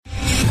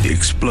The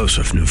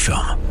explosive new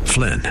film,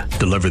 Flynn,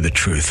 deliver the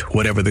truth,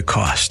 whatever the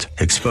cost,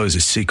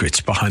 exposes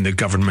secrets behind the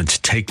government's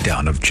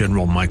takedown of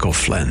General Michael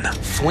Flynn.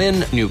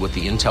 Flynn knew what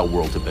the intel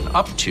world had been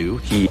up to.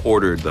 He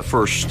ordered the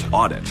first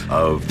audit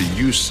of the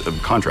use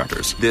of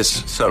contractors.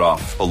 This set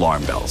off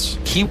alarm bells.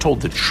 He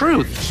told the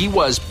truth. He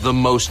was the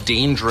most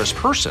dangerous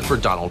person for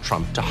Donald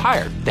Trump to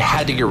hire. They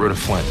had to get rid of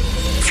Flynn.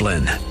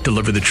 Flynn,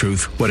 deliver the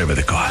truth, whatever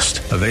the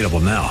cost. Available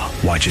now.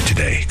 Watch it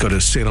today. Go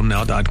to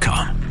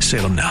salemnow.com.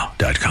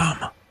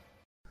 salemnow.com.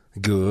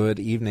 Good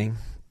evening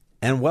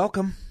and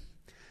welcome.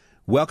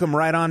 Welcome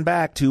right on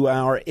back to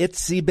our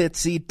itsy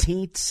bitsy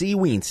teensy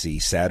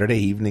weensy Saturday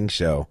evening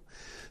show.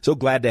 So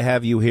glad to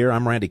have you here.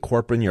 I'm Randy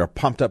Corcoran, your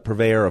pumped up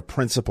purveyor of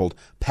principled,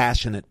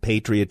 passionate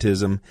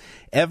patriotism,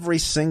 every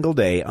single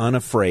day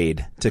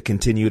unafraid to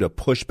continue to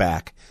push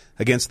back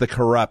against the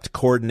corrupt,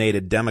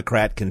 coordinated,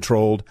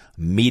 Democrat-controlled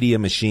media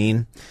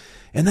machine.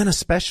 And then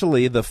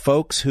especially the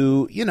folks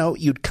who,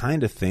 you'd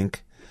kind of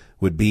think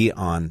would be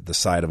on the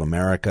side of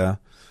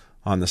America,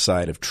 on the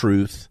side of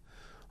truth,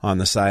 on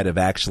the side of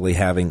actually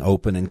having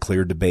open and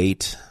clear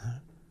debate,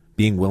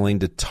 being willing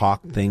to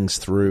talk things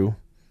through,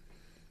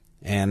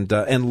 and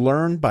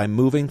learn by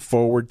moving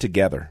forward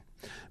together.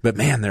 But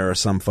man, there are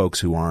some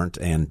folks who aren't,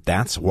 and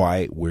that's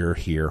why we're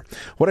here.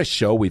 What a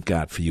show we've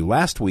got for you.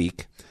 Last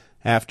week,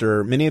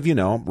 after many of you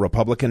know,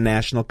 Republican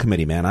National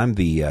Committee man, I'm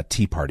the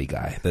Tea Party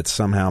guy that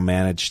somehow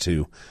managed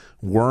to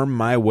worm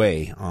my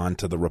way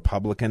onto the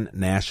Republican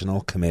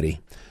National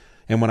Committee.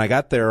 And when I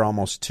got there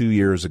almost 2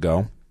 years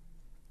ago,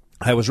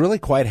 I was really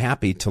quite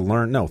happy to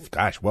learn,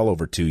 well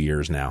over 2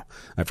 years now.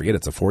 I forget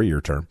it's a 4-year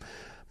term.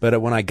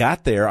 But when I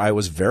got there, I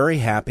was very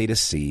happy to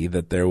see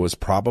that there was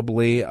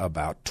probably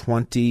about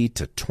 20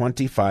 to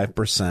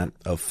 25%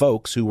 of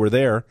folks who were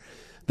there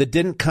that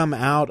didn't come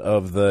out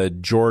of the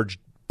George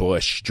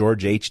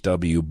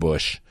H.W.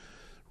 Bush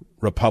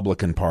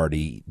Republican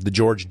Party, the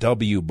George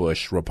W.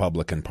 Bush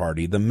Republican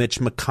Party, the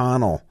Mitch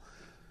McConnell,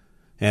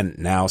 and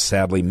now,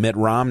 sadly, Mitt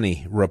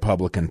Romney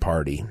Republican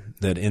Party,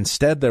 that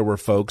instead there were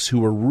folks who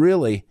were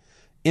really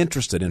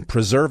interested in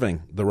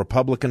preserving the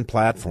Republican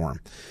platform,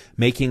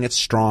 making it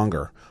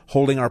stronger,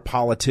 holding our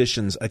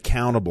politicians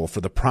accountable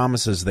for the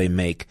promises they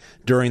make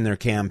during their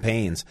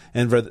campaigns,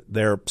 and for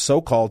their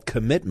so-called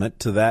commitment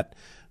to that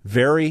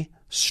very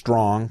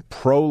strong,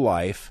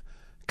 pro-life,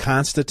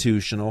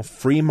 constitutional,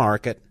 free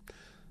market.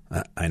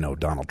 I know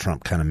Donald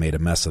Trump kind of made a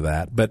mess of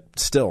that, but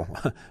still,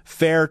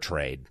 fair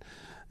trade.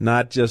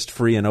 Not just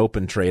free and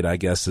open trade, I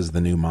guess, is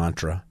the new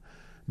mantra,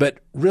 but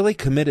really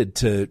committed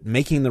to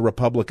making the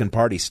Republican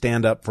Party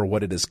stand up for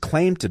what it has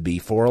claimed to be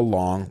for a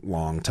long,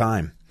 long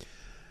time.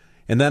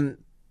 And then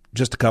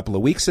just a couple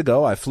of weeks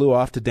ago, I flew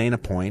off to Dana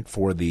Point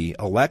for the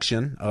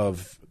election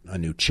of a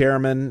new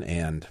chairman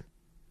and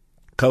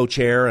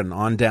co-chair and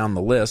on down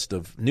the list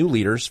of new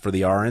leaders for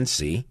the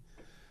RNC.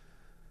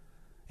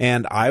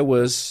 And I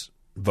was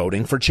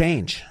voting for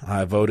change.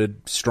 I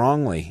voted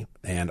strongly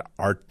and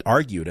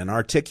argued and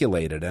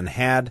articulated and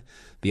had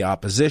the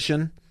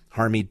opposition,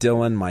 Harmeet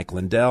Dillon, Mike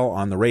Lindell,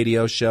 on the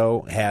radio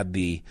show, had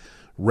the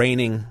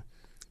reigning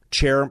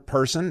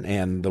chairperson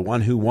and the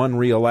one who won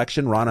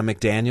re-election, Ronna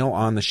McDaniel,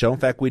 on the show. In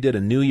fact, we did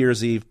a New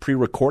Year's Eve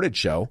pre-recorded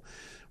show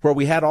where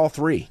we had all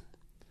three.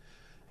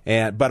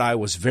 But I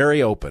was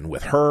very open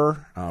with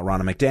her,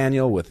 Ronna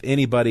McDaniel, with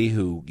anybody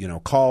who,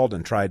 called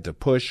and tried to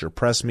push or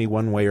press me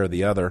one way or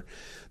the other,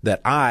 that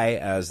I,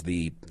 as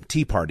the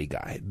Tea Party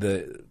guy,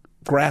 the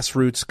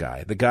grassroots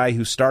guy, the guy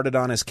who started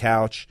on his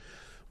couch,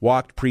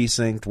 walked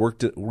precincts,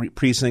 worked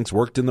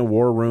in the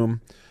war room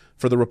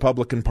for the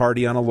Republican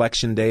Party on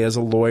Election Day as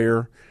a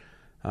lawyer,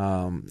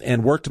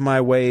 and worked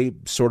my way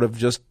sort of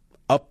just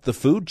up the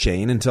food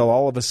chain until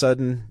all of a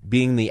sudden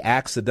being the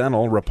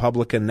accidental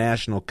Republican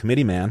National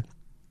Committee man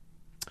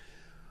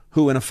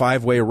who in a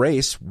 5-way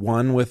race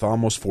won with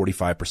almost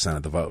 45%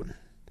 of the vote.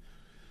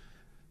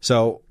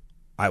 So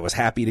I was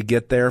happy to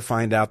get there,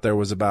 find out there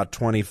was about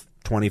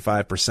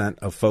 25%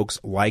 of folks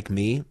like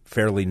me,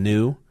 fairly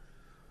new,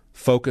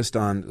 focused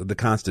on the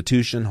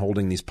Constitution,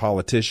 holding these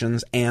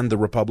politicians and the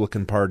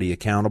Republican Party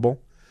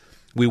accountable.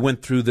 We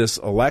went through this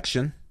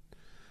election,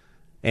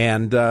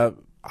 and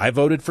I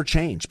voted for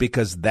change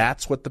because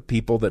that's what the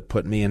people that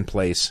put me in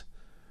place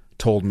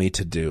told me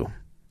to do.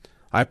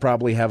 I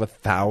probably have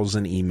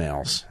 1,000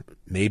 emails,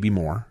 maybe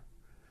more.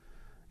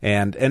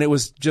 And it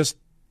was just,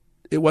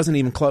 it wasn't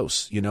even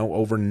close,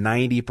 over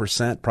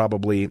 90%,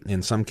 probably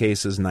in some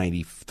cases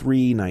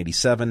 93,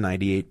 97,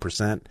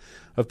 98%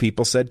 of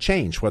people said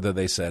change, whether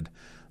they said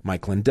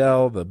Mike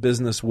Lindell, the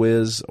business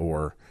whiz,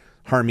 or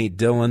Harmeet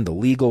Dillon, the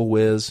legal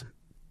whiz.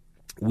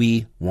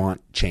 We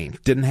want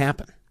change. Didn't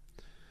happen.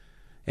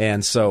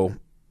 And so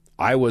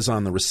I was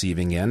on the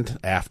receiving end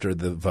after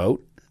the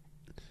vote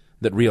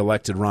that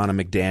reelected Ronna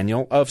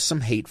McDaniel of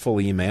some hateful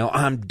email.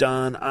 I'm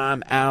done.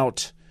 I'm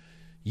out.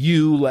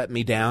 You let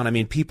me down. I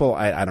mean, people,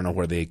 I don't know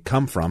where they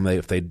come from.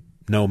 If they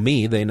know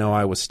me, they know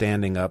I was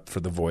standing up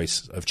for the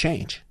voice of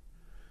change.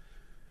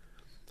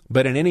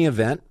 But in any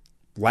event,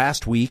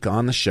 last week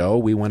on the show,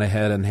 we went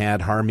ahead and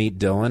had Harmeet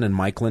Dillon and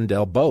Mike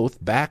Lindell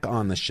both back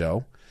on the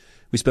show.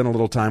 We spent a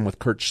little time with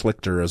Kurt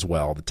Schlichter as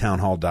well, the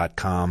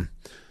townhall.com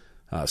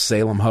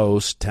Salem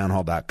host,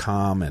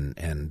 townhall.com,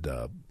 and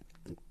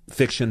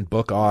fiction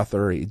book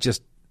author. He's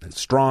just a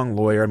strong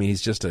lawyer. I mean,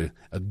 he's just a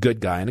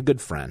good guy and a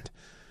good friend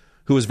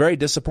who was very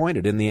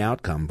disappointed in the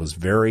outcome, was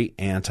very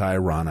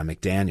anti-Ronna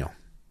McDaniel.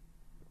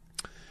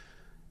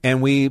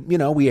 And we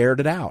aired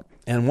it out.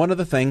 And one of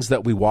the things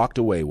that we walked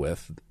away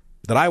with,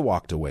 that I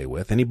walked away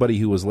with, anybody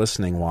who was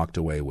listening walked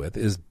away with,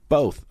 is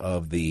both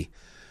of the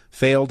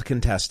failed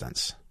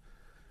contestants.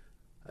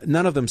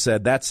 None of them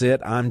said, that's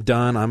it, I'm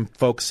done, I'm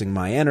focusing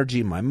my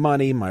energy, my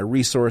money, my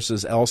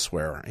resources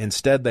elsewhere.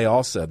 Instead, they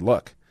all said,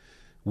 look,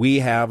 we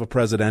have a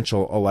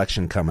presidential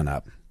election coming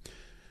up.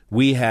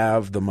 We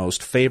have the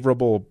most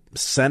favorable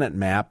Senate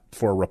map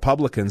for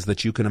Republicans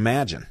that you can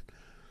imagine.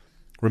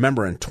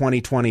 Remember, in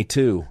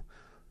 2022,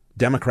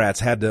 Democrats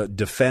had to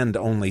defend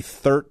only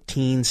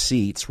 13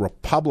 seats.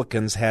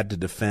 Republicans had to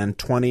defend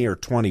 20 or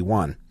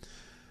 21.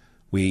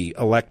 We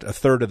elect a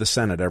third of the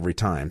Senate every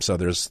time, so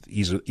there's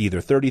either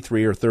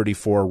 33 or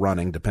 34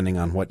 running, depending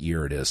on what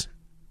year it is.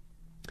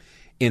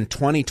 In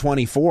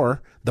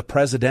 2024, the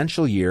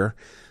presidential year,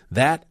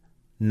 that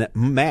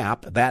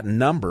map, that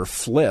number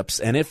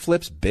flips, and it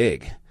flips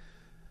big.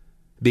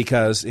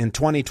 Because in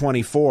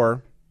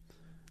 2024,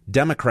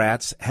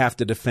 Democrats have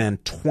to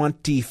defend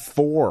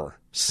 24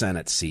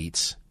 Senate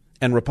seats,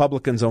 and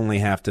Republicans only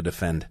have to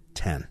defend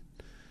 10.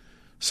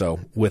 So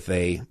with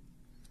a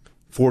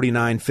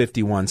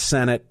 49-51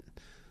 Senate,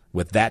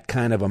 with that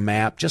kind of a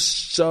map,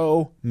 just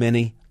so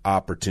many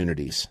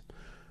opportunities.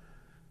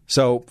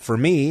 So for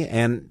me,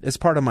 and it's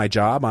part of my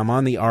job, I'm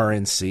on the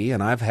RNC,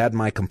 and I've had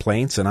my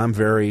complaints, and I'm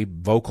very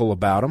vocal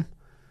about them.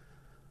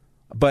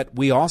 But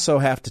we also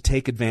have to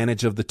take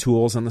advantage of the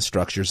tools and the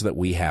structures that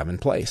we have in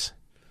place.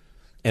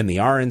 And the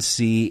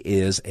RNC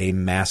is a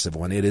massive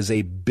one. It is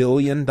a $1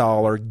 billion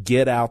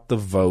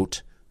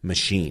get-out-the-vote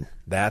machine.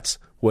 That's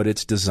what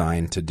it's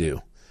designed to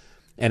do.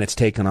 And it's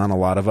taken on a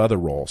lot of other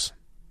roles.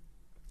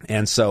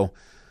 And so,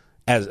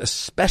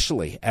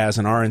 especially as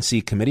an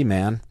RNC committee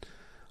man,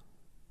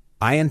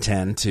 I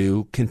intend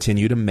to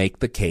continue to make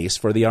the case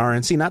for the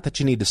RNC. Not that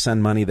you need to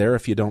send money there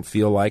if you don't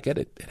feel like it.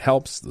 It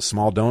helps. The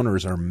small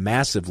donors are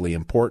massively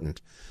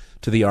important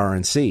to the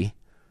RNC.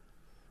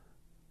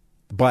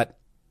 But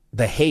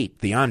the hate,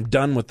 the I'm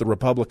done with the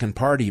Republican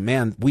Party,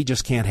 man, we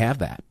just can't have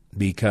that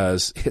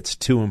because it's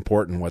too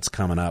important what's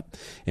coming up.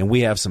 And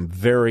we have some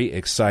very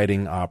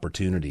exciting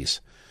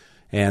opportunities.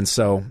 And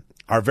so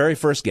our very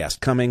first guest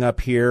coming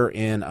up here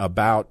in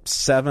about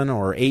 7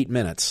 or 8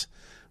 minutes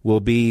will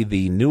be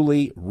the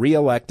newly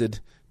reelected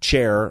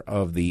chair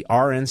of the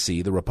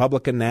RNC, the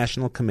Republican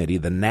National Committee,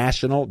 the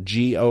National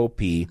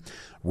GOP.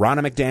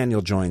 Ronna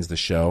McDaniel joins the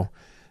show,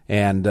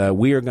 and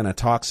we are going to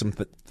talk some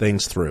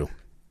things through.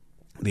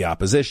 The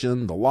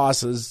opposition, the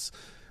losses,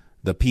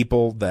 the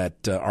people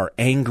that are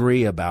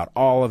angry about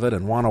all of it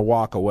and want to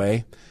walk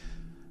away.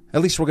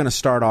 At least we're going to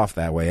start off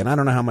that way. And I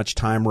don't know how much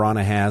time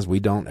Ronna has. We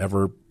don't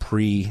ever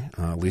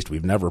at least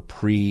we've never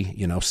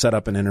set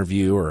up an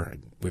interview or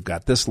we've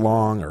got this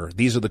long or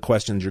these are the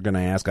questions you're going to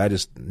ask. I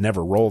just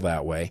never roll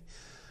that way.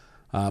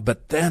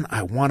 But then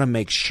I want to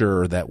make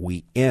sure that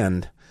we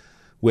end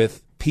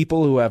with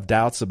people who have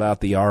doubts about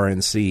the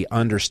RNC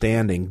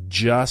understanding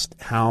just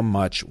how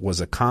much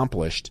was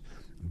accomplished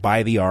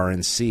by the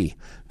RNC,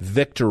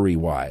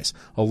 victory-wise,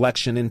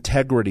 election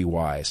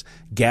integrity-wise,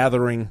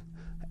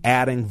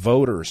 adding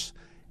voters,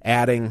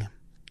 adding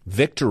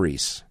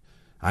victories.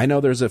 I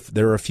know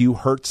there are a few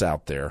hurts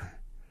out there,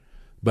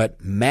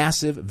 but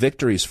massive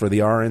victories for the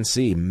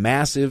RNC,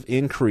 massive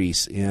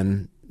increase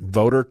in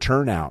voter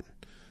turnout.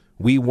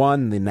 We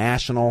won the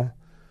national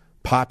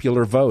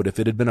popular vote. If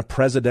it had been a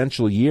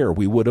presidential year,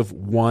 we would have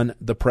won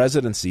the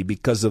presidency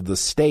because of the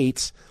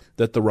states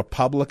that the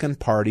Republican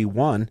Party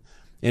won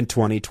in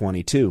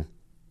 2022.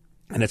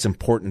 And it's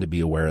important to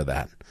be aware of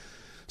that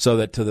so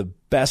that to the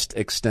best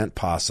extent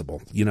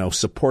possible,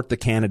 support the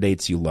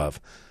candidates you love.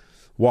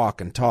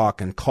 Walk and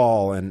talk and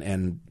call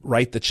and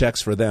write the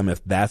checks for them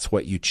if that's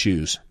what you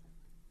choose.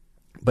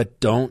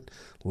 But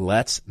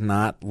let's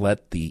not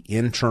let the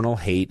internal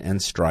hate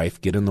and strife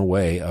get in the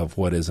way of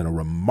what is a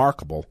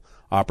remarkable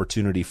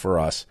opportunity for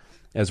us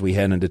as we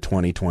head into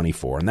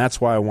 2024. And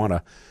that's why I want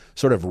to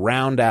sort of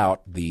round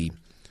out the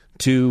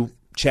two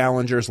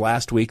challengers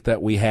last week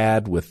that we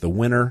had with the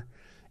winner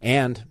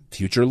and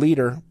future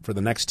leader for the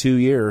next 2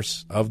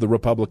 years of the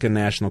Republican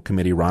National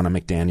Committee, Ronna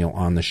McDaniel,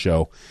 on the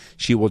show.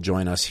 She will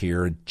join us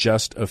here in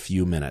just a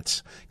few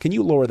minutes. Can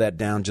you lower that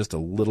down just a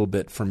little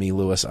bit for me,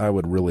 Lewis? I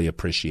would really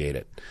appreciate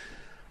it.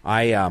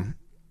 I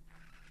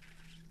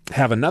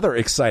have another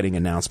exciting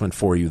announcement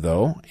for you,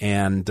 though,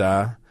 and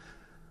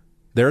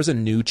there's a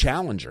new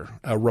challenger,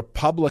 a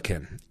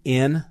Republican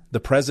in the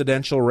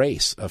presidential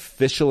race,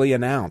 officially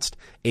announced,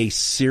 a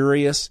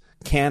serious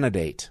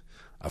candidate,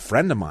 a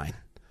friend of mine.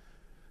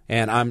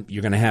 And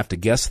you're going to have to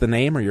guess the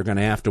name or you're going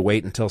to have to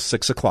wait until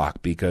 6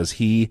 o'clock because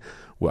I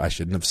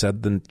shouldn't have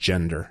said the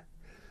gender.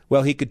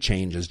 Well, he could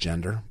change his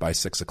gender by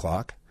 6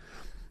 o'clock.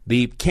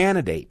 The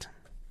candidate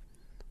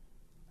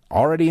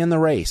already in the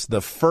race.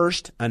 The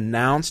first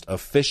announced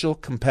official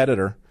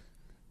competitor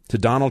to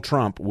Donald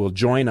Trump will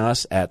join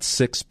us at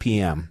 6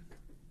 p.m.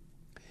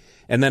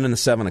 And then in the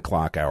 7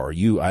 o'clock hour,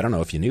 I don't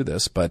know if you knew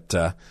this, but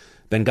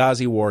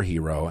Benghazi war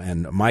hero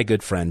and my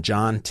good friend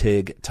John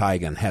Tig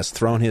Tigan has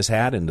thrown his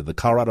hat into the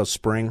Colorado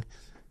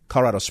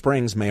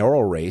Springs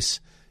mayoral race.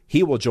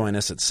 He will join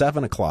us at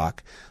 7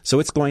 o'clock, so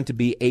it's going to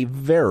be a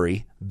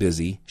very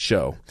busy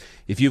show.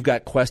 If you've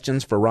got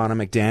questions for Ronna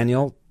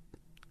McDaniel,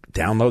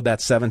 download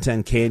that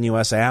 710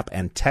 KNUS app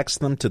and text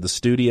them to the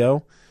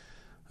studio.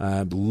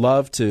 I'd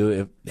love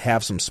to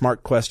have some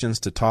smart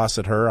questions to toss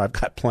at her. I've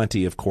got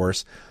plenty, of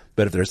course,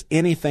 but if there's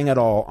anything at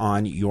all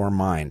on your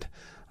mind,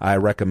 I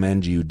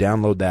recommend you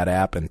download that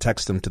app and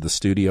text them to the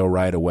studio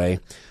right away.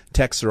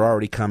 Texts are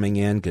already coming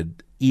in.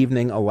 Good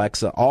evening,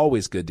 Alexa.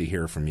 Always good to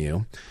hear from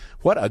you.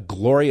 What a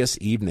glorious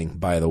evening,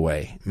 by the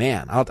way.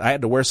 Man, I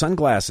had to wear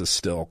sunglasses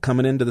still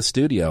coming into the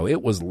studio.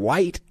 It was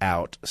light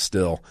out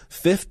still,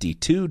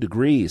 52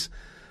 degrees.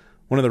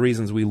 One of the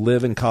reasons we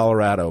live in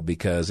Colorado,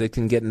 because it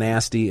can get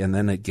nasty and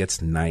then it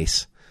gets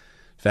nice.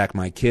 In fact,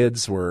 my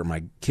kids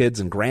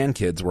and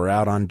grandkids were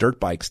out on dirt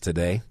bikes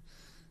today.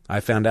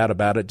 I found out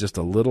about it just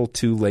a little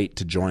too late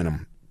to join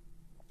them.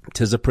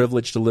 'Tis a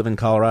privilege to live in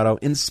Colorado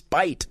in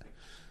spite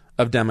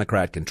of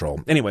Democrat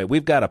control. Anyway,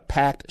 we've got a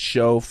packed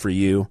show for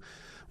you.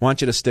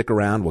 Want you to stick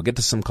around. We'll get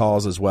to some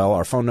calls as well.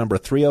 Our phone number,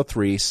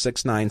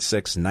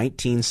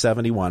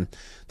 303-696-1971,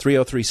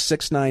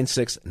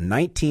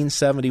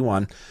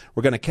 303-696-1971.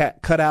 We're going to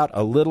cut out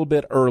a little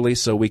bit early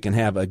so we can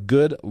have a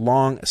good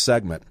long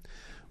segment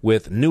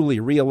with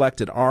newly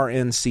reelected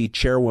RNC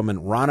chairwoman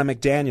Ronna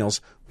McDaniel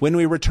when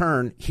we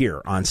return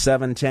here on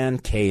 710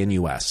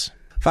 KNUS.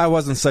 If I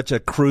wasn't such a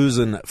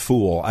cruising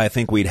fool, I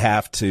think we'd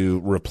have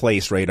to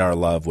replace Radar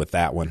Love with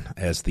that one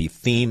as the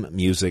theme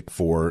music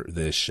for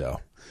this show.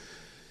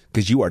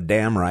 Because you are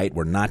damn right,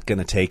 we're not going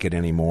to take it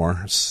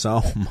anymore.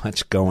 So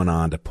much going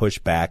on to push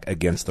back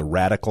against the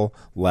radical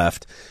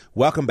left.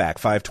 Welcome back,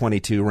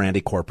 522,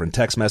 Randy Corcoran.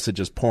 Text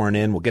messages pouring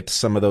in. We'll get to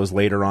some of those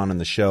later on in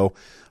the show.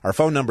 Our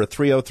phone number,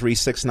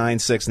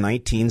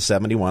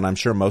 303-696-1971. I'm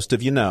sure most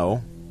of you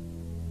know.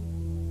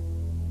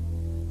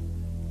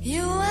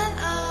 You and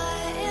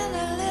I in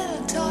a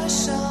little toy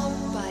shop,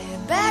 buy a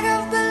bag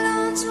of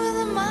balloons with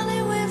the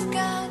money we've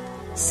got,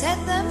 set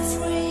them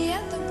free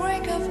at the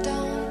break of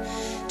dawn.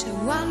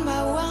 One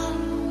by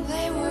one,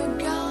 they were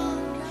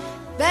gone.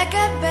 Back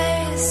at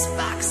base,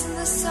 box in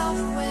the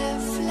software,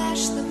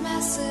 flash the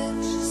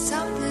message.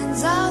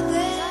 Something's out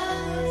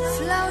there,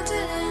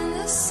 floating in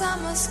the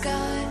summer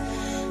sky.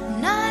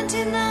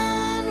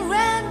 99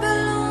 red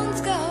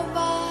balloons go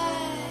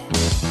by.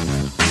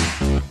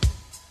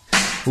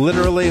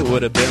 Literally, it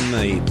would have been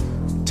the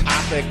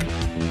topic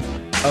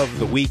of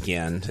the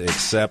weekend,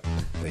 except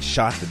they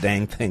shot the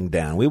dang thing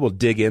down. We will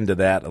dig into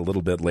that a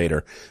little bit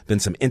later. Been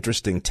some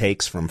interesting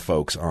takes from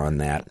folks on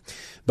that.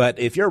 But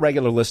if you're a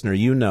regular listener,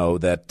 you know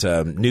that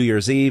New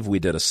Year's Eve, we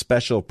did a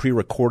special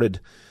pre-recorded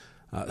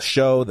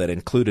show that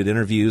included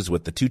interviews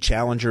with the two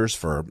challengers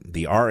for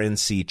the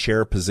RNC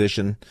chair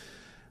position,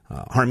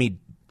 Harmeet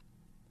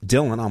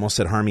Dillon, almost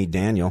said Harmeet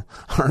Daniel,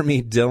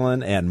 Harmeet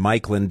Dillon and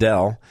Mike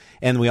Lindell.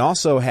 And we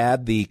also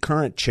had the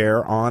current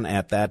chair on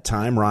at that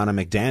time, Ronna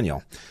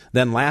McDaniel.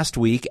 Then last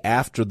week,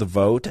 after the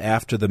vote,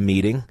 after the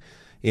meeting,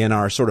 in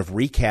our sort of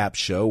recap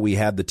show, we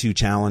had the two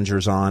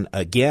challengers on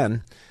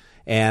again.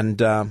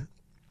 And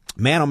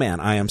man, oh man,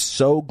 I am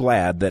so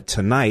glad that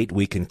tonight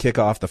we can kick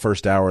off the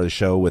first hour of the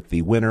show with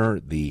the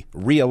winner, the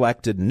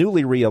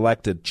newly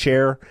reelected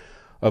chair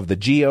of the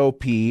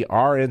GOP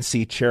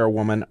RNC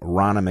chairwoman,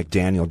 Ronna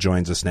McDaniel,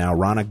 joins us now.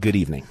 Ronna, good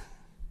evening.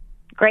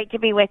 Great to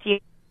be with you.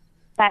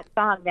 That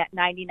song, that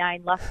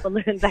 99 Luft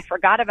Balloons, I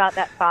forgot about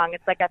that song.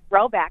 It's like a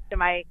throwback to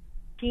my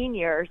teen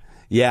years.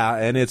 Yeah,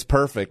 and it's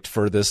perfect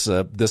for this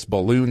this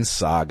balloon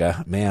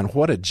saga. Man,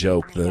 what a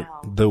joke.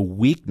 The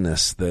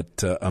weakness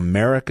that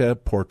America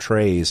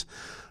portrays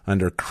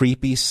under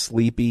creepy,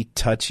 sleepy,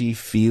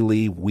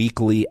 touchy-feely,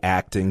 weakly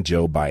acting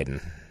Joe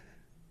Biden.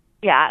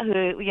 Yeah,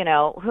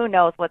 who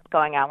knows what's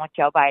going on with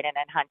Joe Biden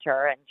and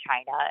Hunter and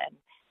China. And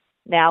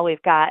now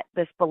we've got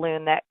this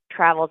balloon that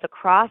travels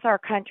across our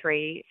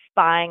country,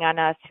 spying on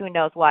us, who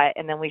knows what,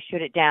 and then we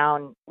shoot it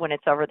down when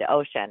it's over the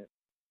ocean.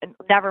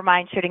 Never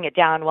mind shooting it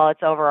down while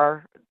it's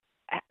over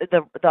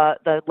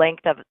the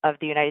length of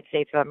the United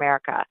States of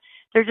America.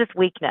 There's just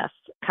weakness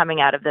coming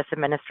out of this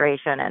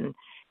administration, and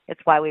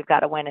it's why we've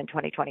got to win in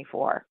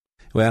 2024.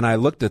 Well, and I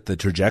looked at the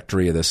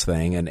trajectory of this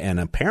thing, and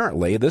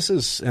apparently this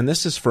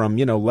is from,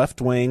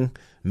 left-wing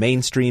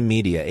mainstream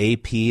media,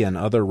 AP and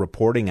other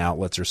reporting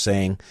outlets are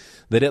saying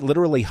that it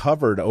literally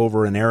hovered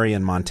over an area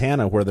in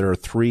Montana where there are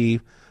 3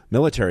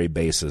 military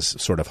bases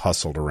sort of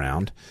hustled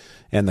around.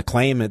 And the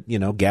claim,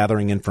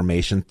 gathering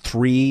information,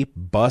 3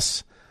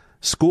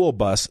 school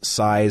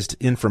bus-sized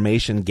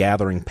information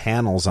gathering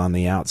panels on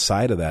the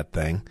outside of that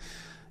thing.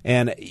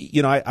 And,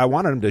 I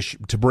wanted them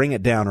to bring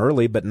it down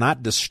early, but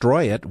not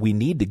destroy it. We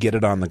need to get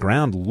it on the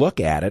ground, look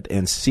at it,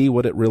 and see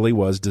what it really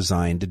was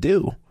designed to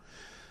do.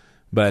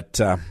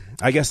 But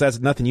I guess that's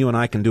nothing you and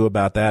I can do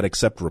about that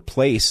except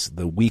replace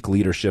the weak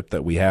leadership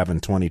that we have in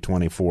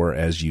 2024,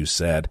 as you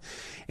said.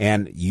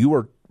 And you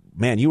were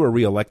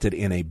reelected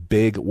in a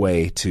big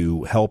way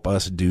to help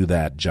us do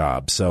that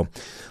job. So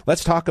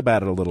let's talk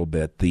about it a little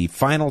bit. The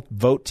final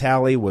vote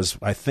tally was,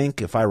 I think,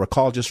 if I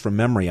recall just from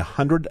memory,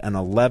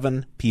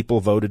 111 people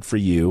voted for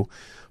you,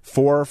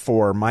 4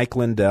 for Mike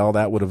Lindell.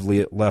 That would have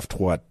left,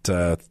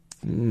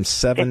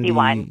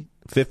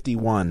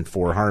 51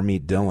 for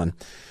Harmeet Dillon.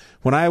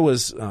 When I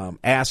was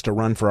asked to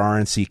run for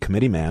RNC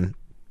committeeman,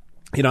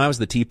 I was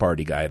the Tea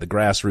Party guy, the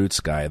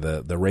grassroots guy,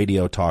 the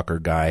radio talker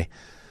guy.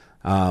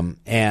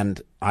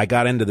 And I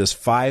got into this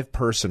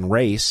 5-person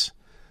race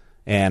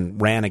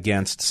and ran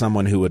against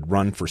someone who had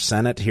run for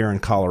Senate here in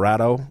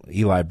Colorado,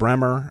 Eli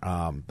Bremer,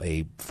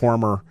 a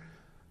former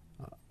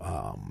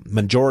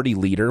majority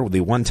leader,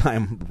 the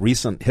one-time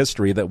recent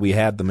history that we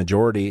had the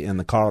majority in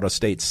the Colorado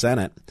State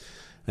Senate.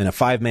 In a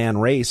 5-man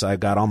race, I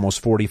got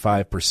almost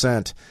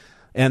 45%.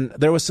 And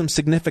there was some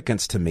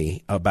significance to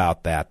me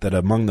about that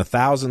among the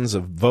thousands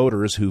of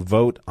voters who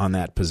vote on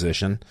that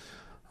position,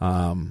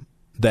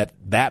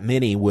 that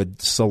many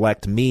would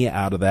select me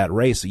out of that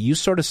race. You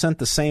sort of sent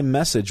the same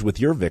message with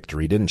your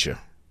victory, didn't you?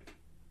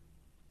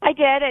 I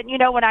did. And,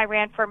 when I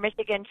ran for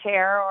Michigan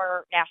chair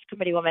or National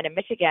Committee woman in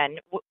Michigan,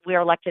 we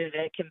were elected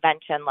at a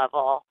convention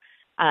level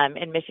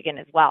in Michigan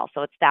as well.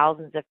 So it's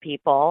thousands of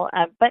people.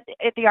 But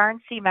the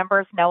RNC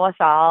members know us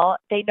all.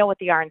 They know what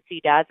the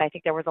RNC does. I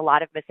think there was a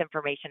lot of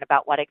misinformation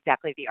about what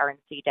exactly the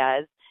RNC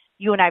does.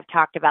 You and I have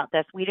talked about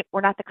this.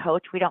 We're not the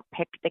coach. We don't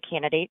pick the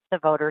candidates. The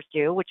voters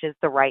do, which is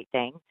the right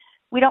thing.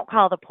 We don't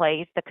call the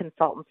plays. The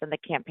consultants and the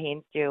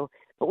campaigns do.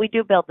 But we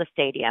do build the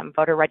stadium,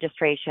 voter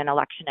registration,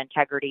 election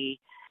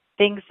integrity,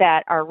 things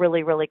that are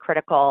really, really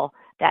critical,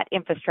 that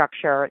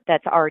infrastructure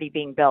that's already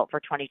being built for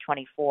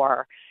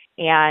 2024.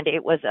 And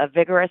it was a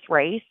vigorous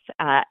race.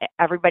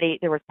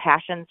 There was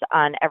passions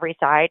on every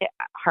side.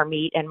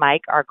 Harmeet and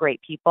Mike are great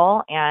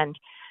people, and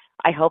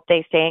I hope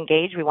they stay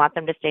engaged. We want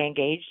them to stay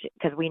engaged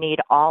because we need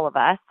all of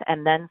us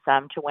and then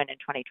some to win in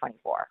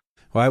 2024.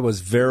 Well, I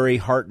was very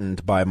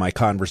heartened by my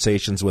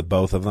conversations with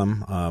both of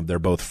them. They're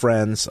both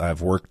friends.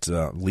 I've worked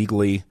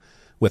legally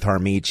with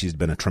Harmeet. She's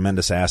been a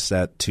tremendous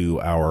asset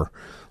to our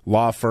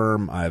law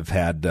firm. I've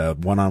had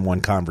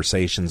one-on-one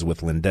conversations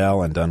with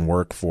Lindell and done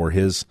work for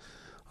his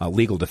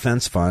legal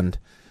defense fund.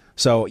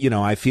 So,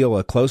 I feel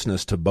a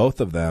closeness to both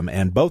of them,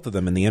 and both of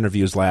them in the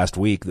interviews last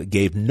week that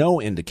gave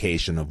no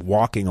indication of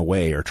walking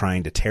away or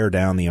trying to tear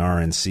down the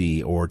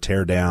RNC or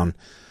tear down,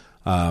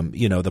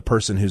 the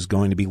person who's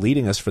going to be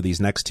leading us for these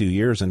next 2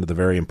 years into the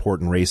very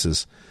important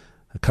races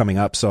coming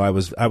up. So I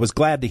was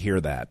glad to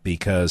hear that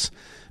because,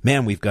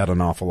 man, we've got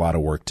an awful lot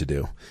of work to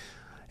do.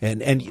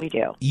 And we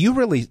do. You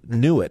really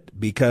knew it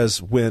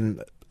because when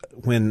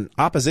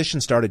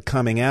opposition started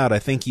coming out, I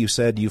think you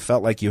said you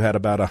felt like you had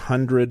about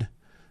 100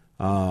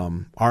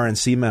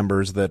 RNC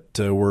members that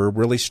were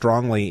really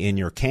strongly in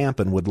your camp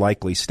and would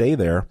likely stay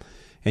there,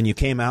 and you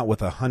came out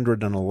with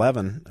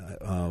 111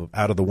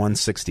 out of the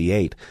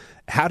 168.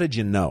 How did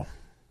you know?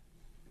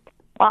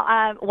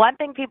 Well, one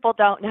thing people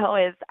don't know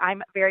is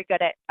I'm very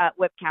good at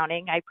whip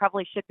counting. I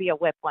probably should be a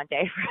whip one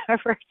day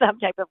for some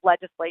type of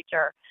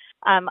legislature.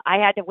 I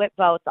had to whip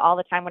votes all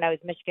the time when I was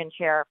Michigan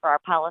chair for our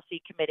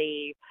policy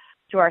committee,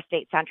 to our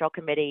state central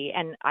committee,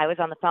 and I was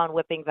on the phone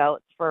whipping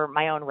votes for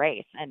my own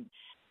race. And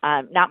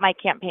not my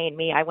campaign,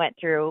 me. I went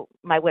through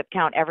my whip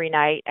count every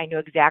night. I knew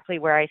exactly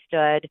where I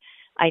stood.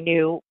 I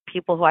knew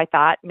people who I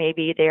thought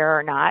maybe there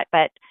or not,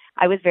 but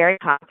I was very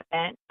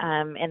confident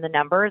in the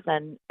numbers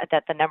and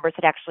that the numbers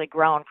had actually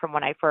grown from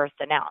when I first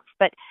announced.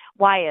 But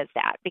why is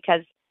that?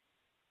 Because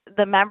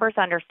the members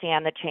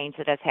understand the change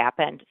that has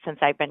happened since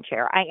I've been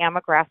chair. I am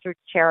a grassroots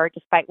chair,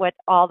 despite what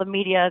all the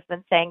media has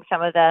been saying,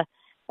 some of the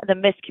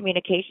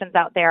miscommunications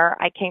out there.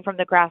 I came from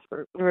the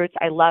grassroots.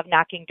 I love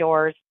knocking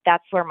doors.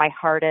 That's where my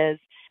heart is.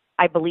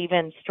 I believe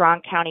in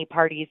strong county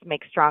parties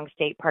make strong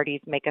state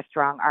parties, make a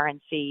strong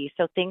RNC.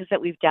 So things that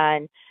we've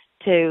done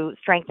to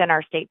strengthen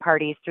our state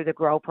parties through the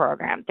GROW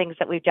program, things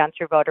that we've done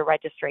through voter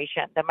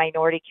registration, the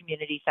minority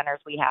community centers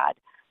we had,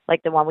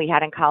 like the one we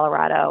had in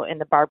Colorado in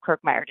the Barb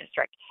Kirkmeyer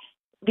district.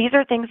 These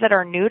are things that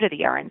are new to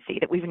the RNC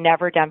that we've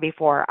never done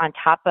before, on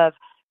top of,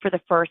 for the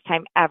first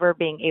time ever,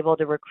 being able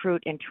to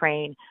recruit and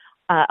train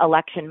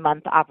election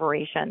month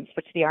operations,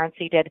 which the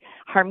RNC did.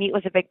 Harmeet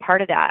was a big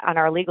part of that on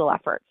our legal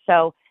efforts.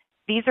 So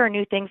these are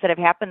new things that have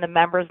happened. The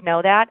members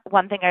know that.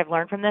 One thing I've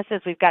learned from this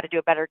is we've got to do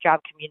a better job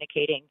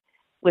communicating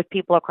with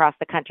people across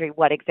the country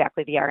what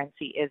exactly the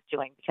RNC is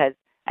doing, because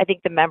I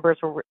think the members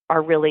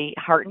are really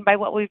heartened by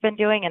what we've been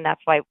doing, and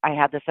that's why I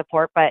have the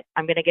support. But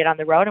I'm going to get on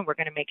the road, and we're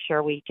going to make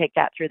sure we take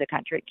that through the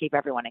country and keep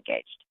everyone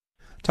engaged.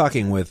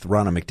 Talking with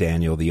Ronna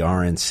McDaniel, the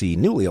RNC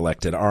newly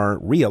elected,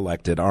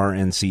 re-elected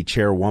RNC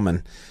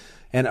chairwoman.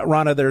 And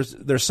Ronna,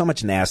 there's so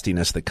much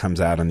nastiness that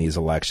comes out in these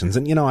elections,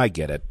 and I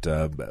get it.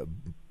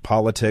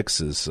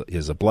 politics is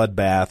a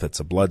bloodbath. It's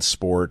a blood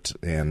sport,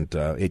 and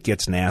it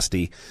gets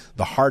nasty.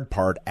 The hard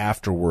part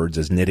afterwards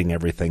is knitting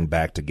everything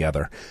back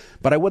together.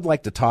 But I would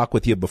like to talk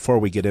with you before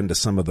we get into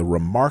some of the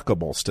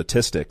remarkable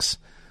statistics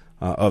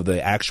of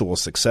the actual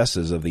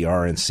successes of the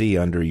RNC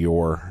under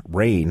your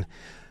reign.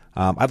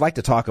 I'd like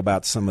to talk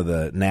about some of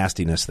the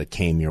nastiness that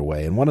came your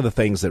way. And one of the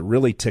things that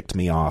really ticked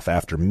me off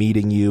after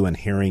meeting you and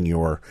hearing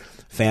your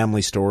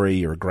family story,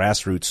 your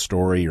grassroots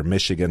story, your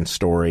Michigan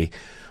story,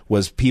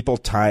 was people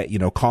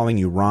calling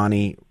you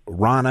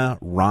Ronna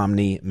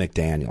Romney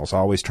McDaniels,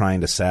 always trying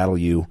to saddle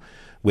you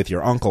with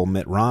your uncle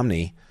Mitt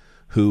Romney,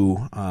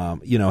 who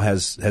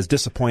has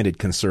disappointed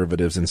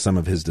conservatives in some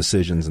of his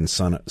decisions and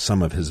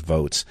some of his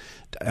votes.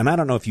 And I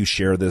don't know if you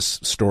share this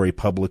story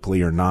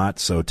publicly or not,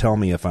 so tell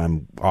me if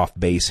I'm off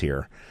base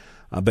here.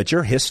 But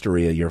your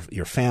history,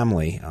 your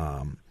family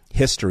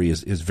history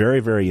is very,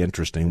 very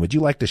interesting. Would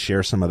you like to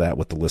share some of that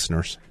with the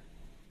listeners?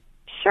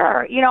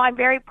 Sure. I'm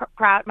very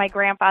proud. My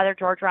grandfather,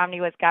 George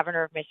Romney, was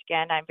governor of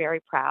Michigan. I'm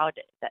very proud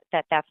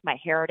that that's my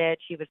heritage.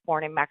 He was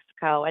born in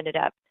Mexico, ended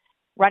up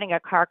running a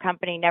car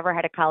company, never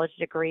had a college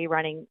degree,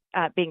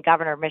 being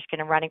governor of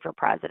Michigan and running for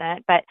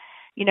president. But,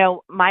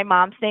 my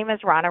mom's name is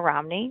Ronna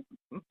Romney.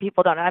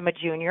 People don't know I'm a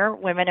junior.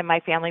 Women in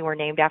my family were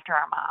named after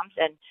our moms.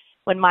 And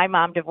when my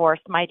mom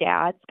divorced my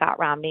dad, Scott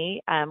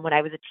Romney, when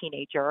I was a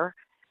teenager,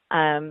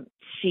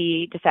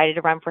 she decided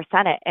to run for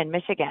Senate in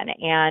Michigan.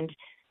 And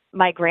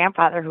my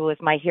grandfather, who was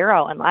my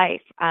hero in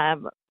life,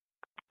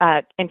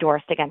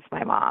 endorsed against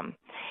my mom.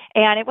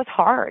 And it was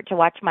hard to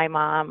watch my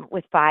mom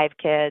with 5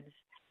 kids,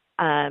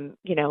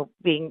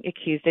 being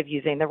accused of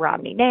using the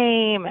Romney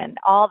name and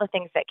all the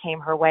things that came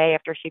her way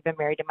after she'd been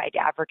married to my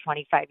dad for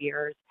 25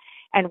 years,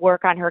 and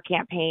work on her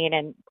campaign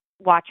and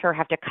watch her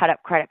have to cut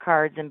up credit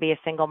cards and be a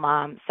single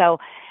mom. So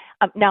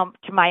now,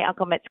 to my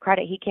Uncle Mitt's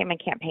credit, he came and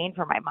campaigned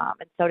for my mom,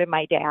 and so did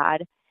my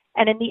dad.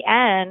 And in the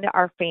end,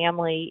 our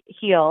family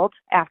healed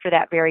after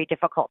that very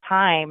difficult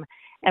time.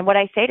 And what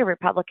I say to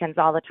Republicans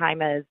all the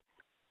time is,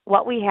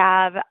 what we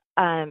have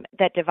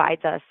that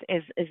divides us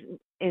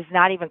is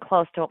not even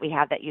close to what we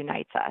have that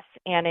unites us.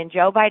 And in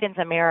Joe Biden's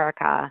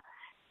America,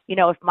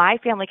 if my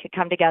family could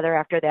come together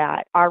after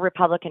that, our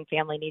Republican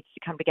family needs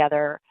to come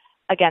together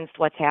against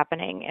what's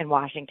happening in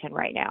Washington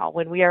right now.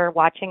 When we are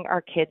watching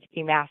our kids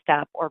be masked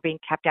up or being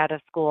kept out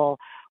of school,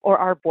 or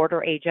our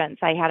border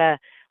agents. I had a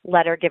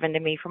letter given to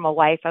me from a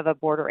wife of a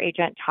border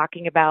agent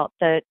talking about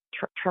the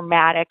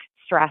traumatic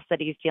stress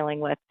that he's dealing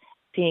with,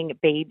 seeing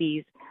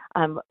babies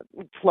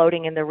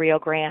floating in the Rio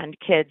Grande,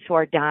 kids who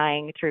are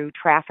dying through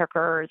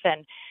traffickers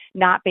and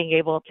not being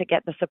able to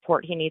get the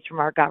support he needs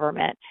from our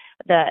government,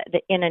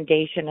 the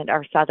inundation at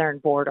our southern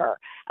border,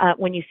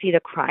 when you see the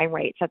crime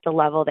rates at the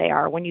level they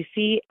are, when you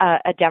see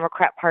a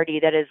Democrat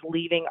Party that is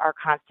leaving our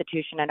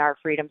Constitution and our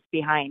freedoms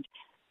behind.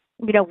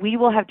 We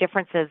will have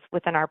differences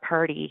within our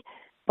party,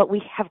 but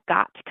we have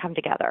got to come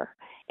together.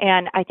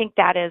 And I think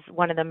that is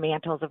one of the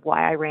mantles of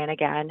why I ran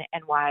again,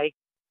 and why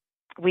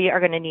we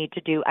are going to need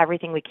to do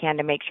everything we can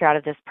to make sure out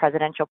of this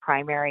presidential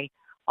primary,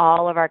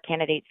 all of our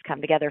candidates come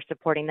together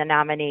supporting the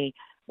nominee.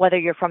 Whether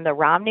you're from the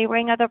Romney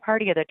wing of the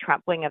party or the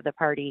Trump wing of the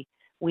party,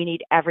 we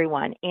need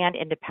everyone and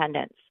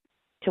independents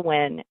to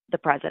win the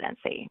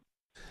presidency.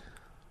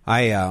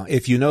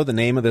 If you know the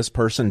name of this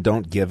person,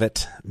 don't give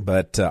it.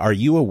 But are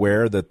you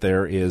aware that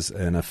there is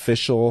an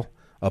official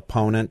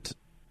opponent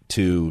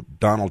to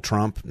Donald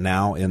Trump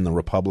now in the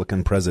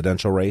Republican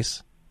presidential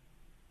race?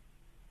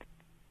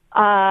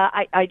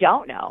 I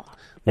don't know.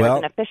 There's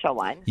an official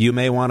one. You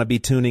may want to be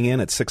tuning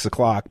in at 6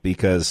 o'clock,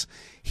 because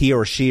he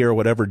or she, or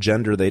whatever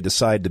gender they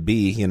decide to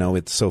be,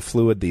 it's so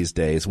fluid these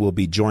days, will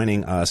be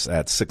joining us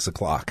at 6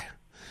 o'clock.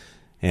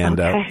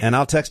 And and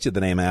I'll text you the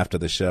name after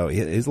the show.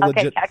 He's a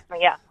text me,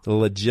 yeah.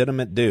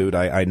 Legitimate dude.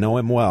 I know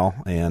him well.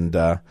 And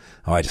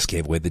I just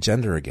gave away the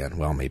gender again.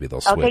 Well, maybe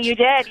they'll switch. Okay, you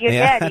did. You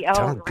did.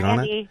 Oh,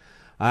 Randy.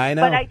 I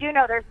know. But I do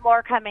know there's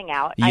more coming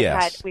out.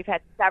 Yes. We've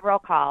had several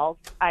calls.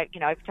 I've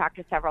talked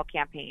to several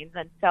campaigns.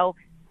 And so,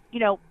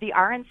 the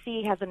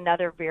RNC has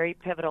another very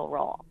pivotal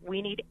role.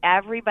 We need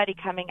everybody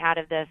coming out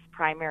of this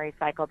primary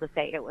cycle to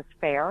say it was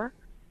fair.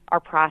 Our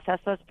process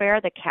was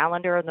fair. The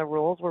calendar and the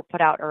rules were put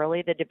out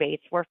early. The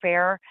debates were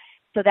fair,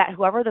 so that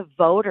whoever the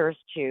voters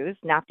choose,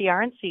 not the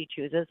RNC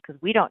chooses,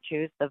 because we don't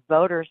choose, the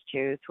voters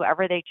choose,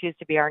 whoever they choose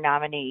to be our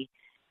nominee,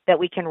 that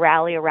we can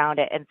rally around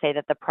it and say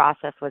that the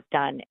process was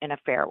done in a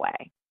fair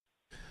way.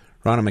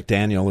 Ronna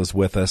McDaniel is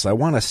with us. I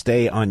want to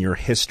stay on your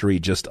history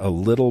just a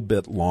little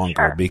bit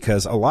longer, sure,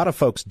 because a lot of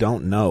folks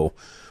don't know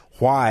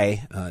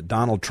why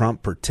Donald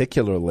Trump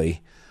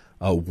particularly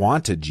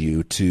wanted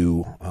you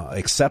to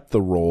accept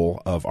the role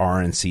of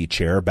RNC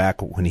chair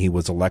back when he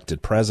was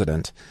elected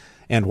president,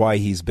 and why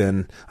he's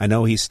been, I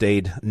know he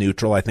stayed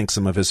neutral. I think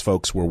some of his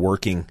folks were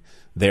working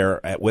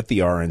there with the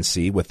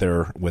RNC with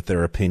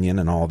their opinion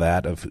and all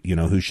that of,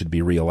 who should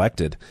be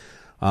reelected.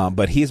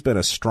 But he's been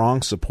a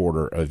strong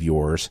supporter of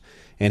yours,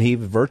 and he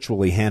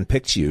virtually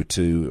handpicked you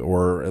to,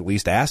 or at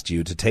least asked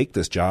you to take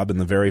this job in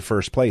the very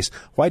first place.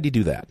 Why did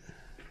he do that?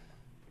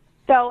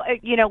 So,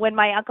 when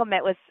my uncle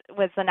Mitt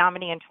was the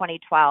nominee in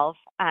 2012,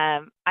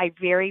 I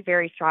very,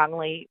 very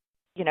strongly,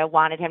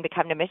 wanted him to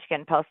come to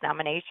Michigan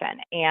post-nomination.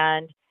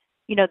 And,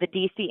 the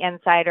D.C.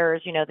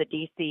 insiders, the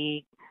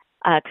D.C.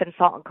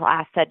 Consultant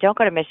class said, don't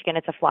go to Michigan.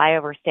 It's a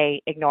flyover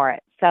state. Ignore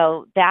it.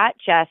 So that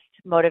just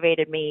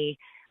motivated me.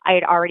 I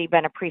had already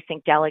been a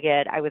precinct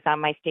delegate. I was on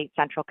my state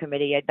central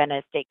committee. I'd been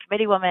a state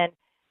committee woman.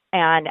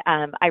 And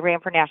I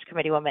ran for national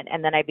committee woman,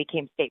 and then I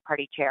became state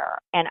party chair.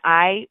 And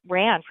I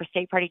ran for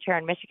state party chair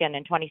in Michigan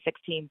in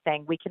 2016,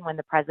 saying we can win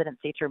the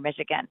presidency through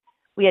Michigan.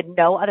 We had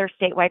no other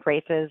statewide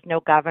races,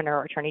 no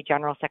governor, attorney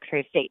general,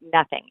 secretary of state,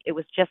 nothing. It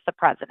was just the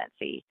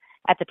presidency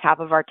at the top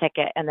of our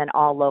ticket, and then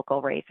all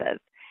local races.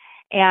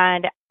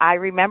 And I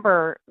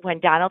remember when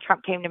Donald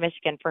Trump came to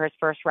Michigan for his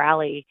first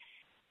rally,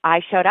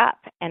 I showed up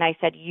and I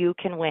said, you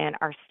can win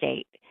our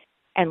state.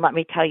 And let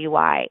me tell you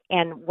why.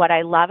 And what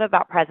I love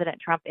about President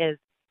Trump is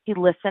he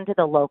listened to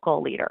the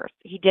local leaders.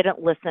 He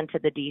didn't listen to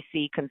the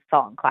D.C.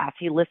 consultant class.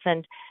 He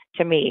listened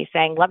to me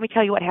saying, let me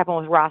tell you what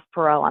happened with Ross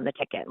Perot on the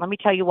ticket. Let me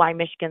tell you why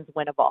Michigan's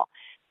winnable.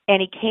 And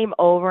he came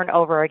over and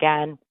over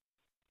again,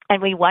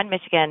 and we won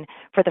Michigan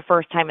for the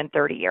first time in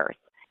 30 years.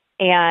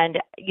 And,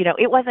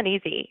 it wasn't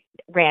easy,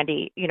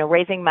 Randy,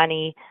 raising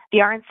money. The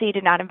RNC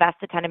did not invest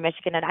a ton in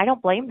Michigan, and I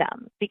don't blame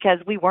them because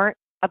we weren't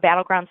a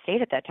battleground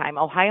state at that time.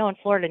 Ohio and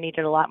Florida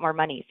needed a lot more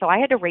money. So I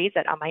had to raise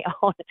it on my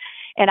own.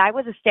 And I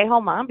was a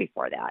stay-home mom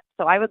before that.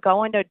 So I would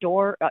go into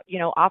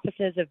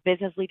offices of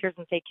business leaders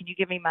and say, can you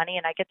give me money?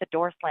 And I get the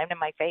door slammed in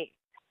my face.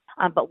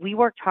 But we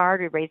worked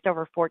hard. We raised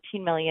over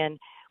 $14 million.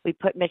 We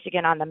put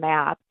Michigan on the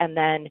map. And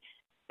then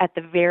at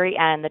the very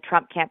end, the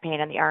Trump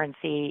campaign and the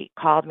RNC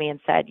called me and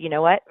said, you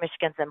know what?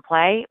 Michigan's in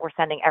play. We're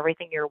sending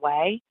everything your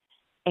way.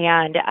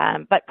 And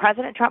but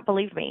President Trump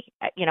believed me.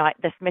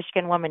 This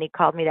Michigan woman, he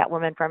called me that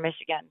woman from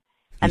Michigan,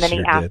 and then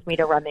he asked me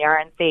to run the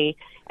RNC,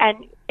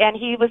 and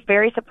he was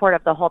very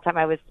supportive the whole time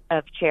I was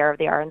chair of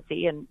the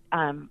RNC,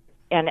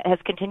 and has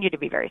continued to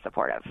be very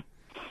supportive.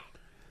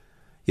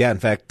 Yeah, in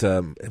fact,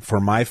 for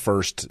my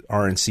first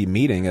RNC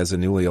meeting as a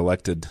newly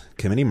elected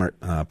committee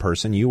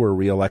person, you were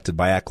reelected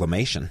by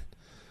acclamation.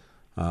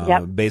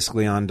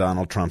 Basically on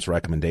Donald Trump's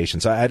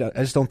recommendations. I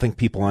just don't think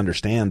people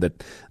understand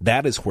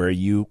that is where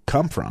you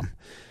come from.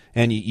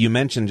 And you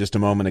mentioned just a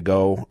moment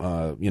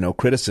ago,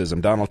 criticism,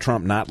 Donald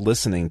Trump not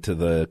listening to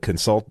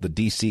the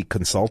D.C.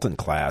 consultant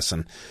class,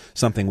 and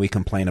something we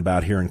complain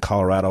about here in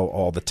Colorado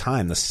all the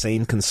time, the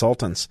same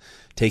consultants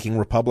taking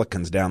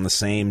Republicans down the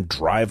same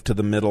drive to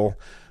the middle,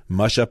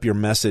 mush up your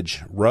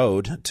message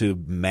road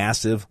to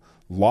massive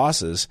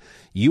losses.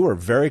 You were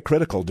very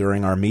critical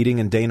during our meeting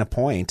in Dana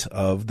Point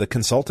of the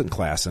consultant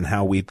class and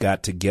how we've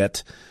got to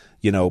get,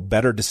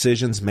 better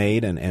decisions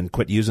made and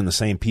quit using the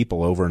same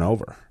people over and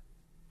over.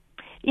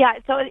 Yeah,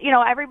 so,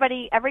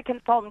 every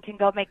consultant can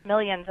go make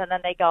millions, and then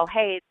they go,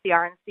 hey, it's the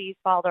RNC's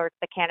fault or it's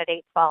the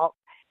candidate's fault.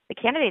 The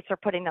candidates are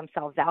putting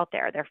themselves out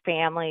there, their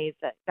families,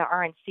 the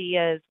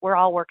RNC is, we're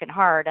all working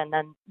hard, and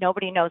then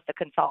nobody knows the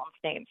consultant's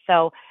name.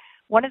 So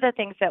one of the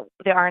things that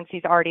the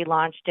RNC's already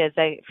launched is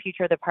a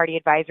Future of the Party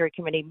Advisory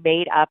Committee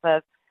made up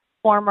of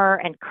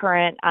former and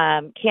current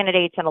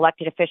candidates and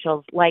elected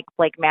officials like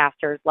Blake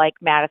Masters, like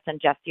Madison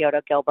Gestiota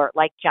Gilbert,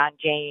 like John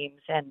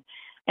James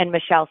and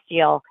Michelle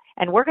Steele.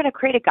 And we're going to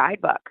create a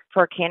guidebook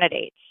for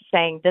candidates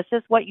saying this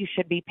is what you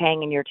should be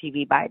paying in your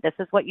TV buy. This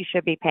is what you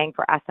should be paying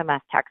for SMS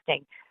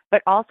texting,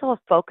 but also a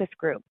focus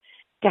group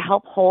to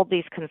help hold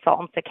these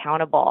consultants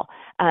accountable.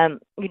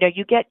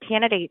 You get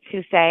candidates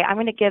who say, I'm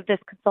going to give this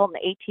consultant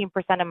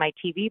 18% of my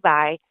TV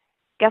buy.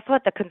 Guess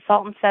what? The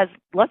consultant says,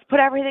 let's put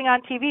everything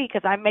on TV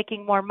because I'm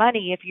making more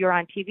money if you're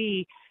on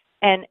TV.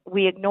 And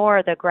we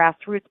ignore the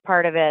grassroots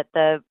part of it,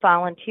 the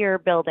volunteer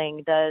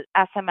building, the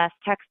SMS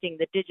texting,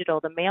 the digital,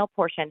 the mail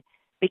portion,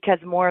 because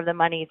more of the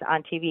money's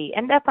on TV.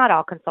 And that's not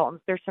all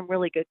consultants. There's some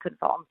really good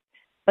consultants,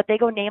 but they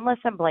go nameless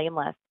and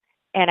blameless.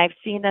 And I've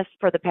seen this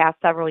for the past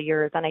several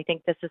years, and I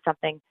think this is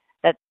something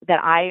that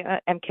I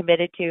am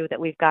committed to, that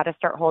we've got to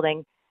start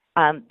holding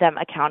them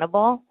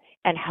accountable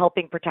and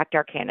helping protect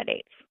our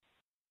candidates.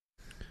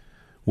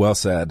 Well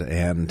said,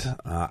 and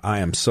I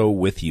am so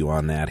with you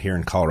on that. Here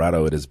in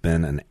Colorado, it has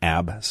been an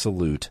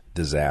absolute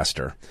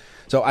disaster.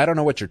 So I don't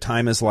know what your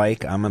time is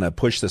like. I'm going to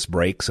push this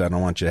break, so I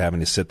don't want you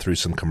having to sit through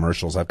some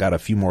commercials. I've got a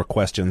few more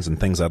questions and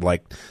things I'd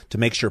like to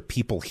make sure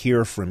people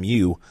hear from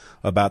you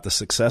about the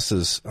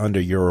successes under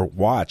your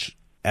watch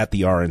at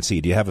the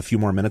RNC. Do you have a few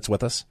more minutes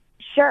with us?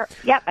 Sure.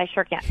 Yep, I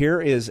sure can. Here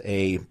is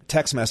a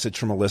text message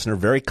from a listener,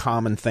 very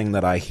common thing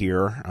that I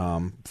hear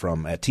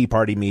from at Tea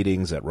Party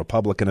meetings, at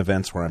Republican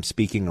events where I'm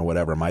speaking or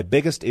whatever. My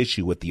biggest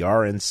issue with the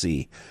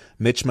RNC,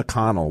 Mitch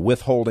McConnell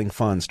withholding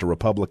funds to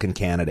Republican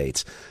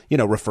candidates,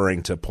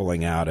 referring to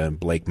pulling out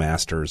Blake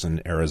Masters in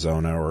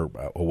Arizona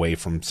or away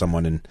from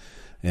someone in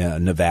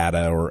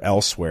Nevada or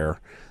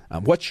elsewhere.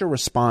 What's your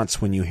response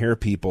when you hear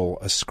people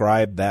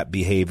ascribe that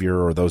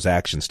behavior or those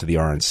actions to the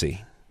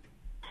RNC?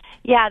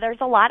 Yeah, there's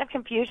a lot of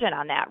confusion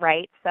on that,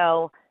 right?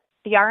 So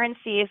the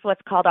RNC is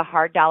what's called a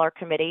hard dollar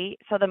committee.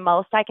 So the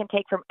most I can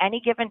take from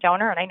any given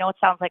donor, and I know it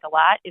sounds like a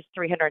lot, is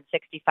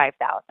 $365,000.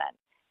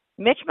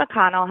 Mitch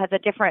McConnell has a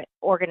different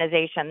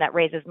organization that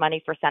raises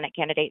money for Senate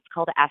candidates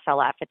called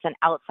SLF. It's an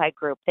outside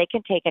group. They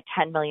can take a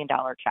 $10 million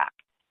check.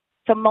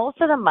 So most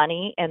of the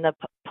money in the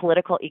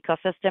political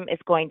ecosystem is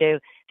going to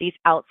these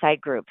outside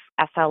groups,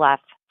 SLF,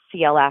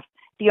 CLF.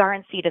 The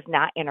RNC does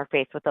not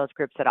interface with those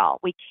groups at all.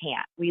 We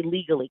can't. We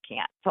legally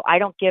can't. So I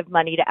don't give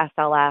money to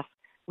SLF.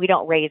 We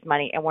don't raise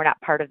money, and we're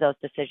not part of those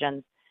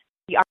decisions.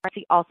 The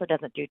RNC also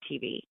doesn't do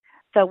TV.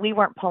 So we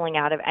weren't pulling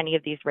out of any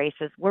of these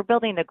races. We're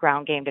building the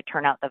ground game to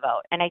turn out the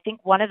vote. And I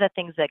think one of the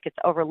things that gets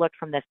overlooked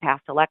from this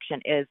past election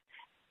is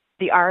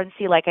the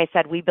RNC, like I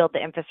said, we built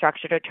the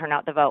infrastructure to turn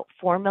out the vote.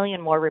 4 million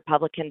more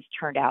Republicans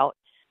turned out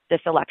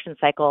this election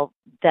cycle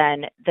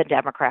than the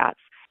Democrats.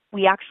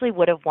 We actually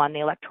would have won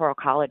the Electoral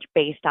College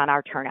based on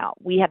our turnout.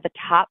 We had the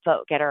top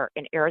vote getter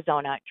in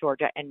Arizona,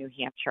 Georgia, and New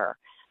Hampshire.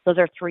 Those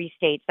are 3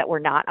 states that were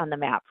not on the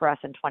map for us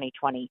in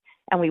 2020,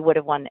 and we would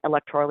have won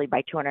electorally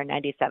by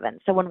 297.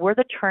 So when we're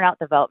the turnout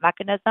the vote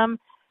mechanism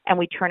and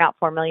we turn out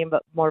 4 million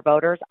more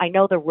voters, I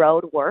know the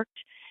road worked.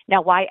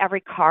 Now, why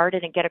every car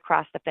didn't get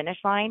across the finish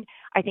line,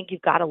 I think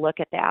you've got to look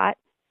at that.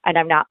 And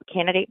I'm not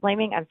candidate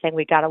blaming. I'm saying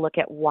we got to look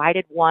at why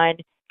did one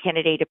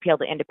candidate appeal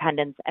to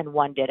independents and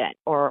one didn't?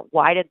 Or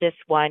why did this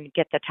one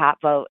get the top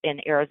vote in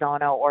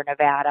Arizona or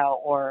Nevada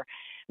or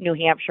New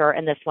Hampshire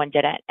and this one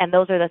didn't? And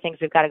those are the things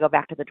we've got to go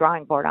back to the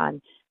drawing board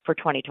on for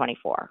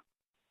 2024.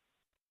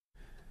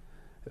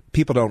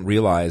 People don't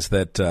realize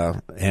that,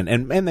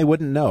 and they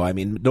wouldn't know. I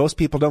mean, most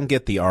people don't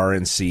get the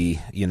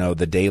RNC,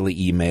 the daily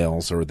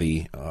emails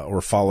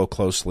or follow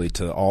closely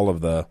to all of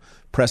the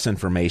press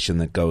information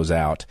that goes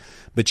out.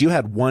 But you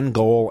had one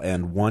goal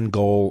and one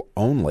goal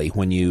only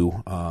when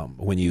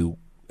you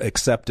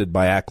accepted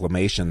by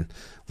acclamation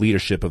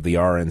leadership of the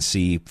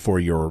RNC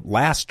for your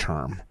last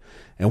term.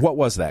 And what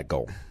was that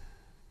goal?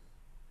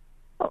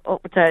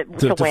 To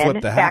win flip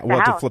the back the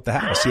House. To flip the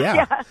House,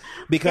 yeah.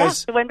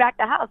 Because to win back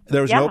the House.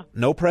 There was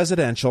no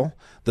presidential.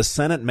 The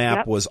Senate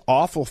map was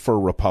awful for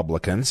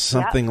Republicans,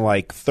 something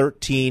like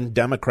 13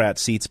 Democrat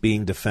seats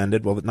being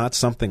defended. Well, not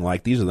something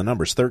like, these are the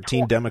numbers,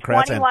 13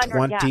 Democrats and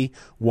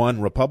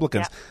 21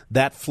 Republicans.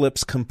 That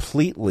flips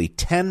completely.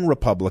 10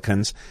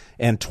 Republicans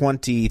and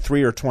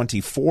 23 or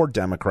 24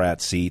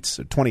 Democrat seats,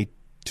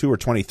 22 or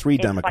 23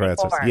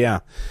 Democrats. 24. Yeah.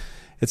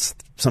 It's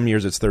some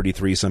years it's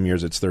 33, some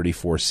years it's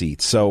 34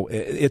 seats. So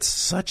it's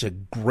such a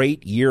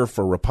great year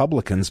for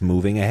Republicans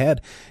moving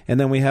ahead. And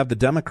then we have the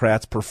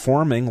Democrats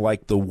performing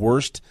like the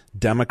worst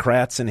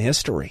Democrats in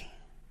history.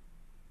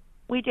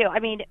 We do. I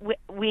mean,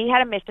 we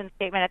had a mission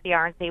statement at the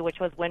RNC, which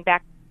was win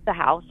back the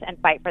House and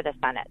fight for the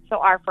Senate. So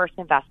our first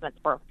investments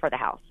were for the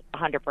House,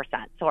 100%.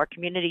 So our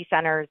community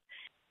centers,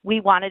 we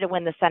wanted to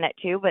win the Senate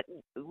too, but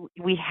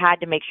we had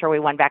to make sure we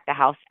won back the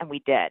House, and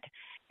we did.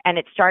 And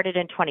it started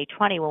in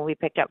 2020 when we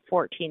picked up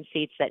 14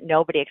 seats that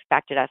nobody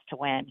expected us to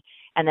win.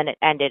 And then it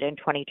ended in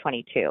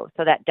 2022.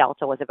 So that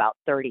delta was about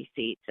 30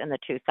 seats in the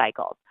 2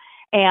 cycles.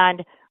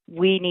 And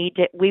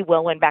we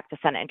will win back the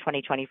Senate in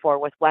 2024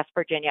 with West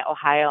Virginia,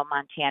 Ohio,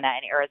 Montana,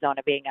 and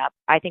Arizona being up.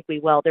 I think we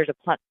will. There's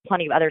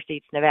plenty of other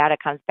seats. Nevada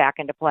comes back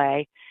into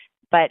play.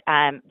 But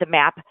the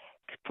map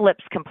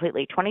flips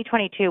completely.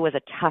 2022 was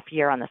a tough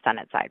year on the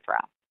Senate side for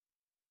us.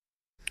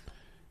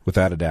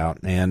 Without a doubt.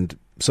 And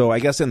so I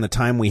guess in the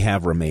time we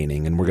have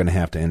remaining, and we're going to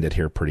have to end it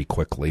here pretty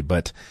quickly,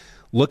 but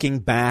looking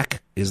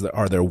back,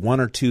 are there 1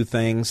 or 2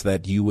 things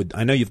that you would,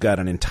 I know you've got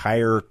an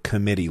entire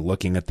committee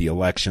looking at the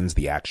elections,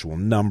 the actual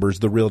numbers,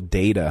 the real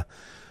data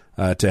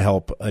to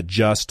help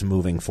adjust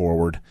moving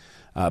forward.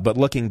 But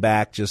looking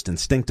back just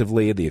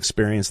instinctively, the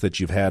experience that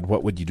you've had,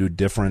 what would you do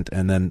different?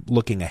 And then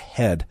looking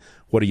ahead,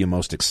 what are you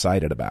most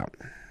excited about?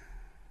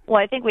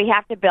 Well, I think we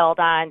have to build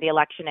on the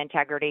election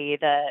integrity,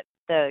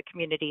 the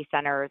community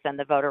centers, and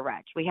the voter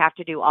reg. We have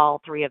to do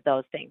all 3 of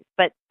those things.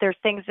 But there's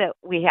things that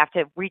we have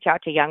to reach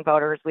out to young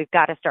voters. We've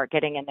got to start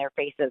getting in their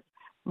faces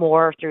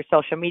more through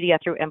social media,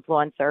 through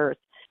influencers,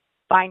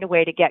 find a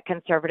way to get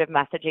conservative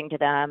messaging to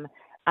them,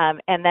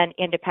 and then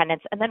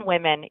independents, and then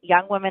women,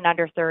 young women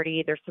under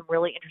 30. There's some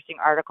really interesting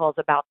articles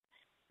about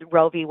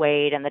Roe v.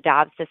 Wade and the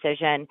Dobbs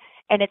decision.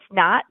 And it's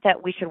not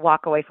that we should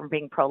walk away from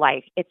being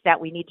pro-life. It's that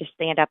we need to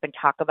stand up and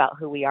talk about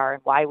who we are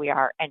and why we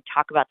are, and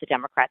talk about the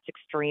Democrats'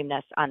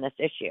 extremeness on this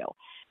issue.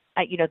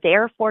 They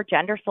are for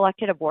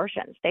gender-selected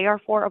abortions. They are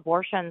for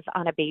abortions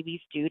on a baby's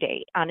due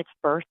date, on its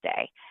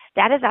birthday.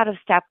 That is out of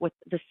step with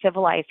the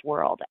civilized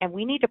world. And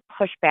we need to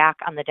push back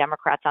on the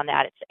Democrats on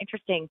that. It's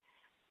interesting.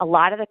 A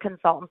lot of the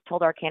consultants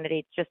told our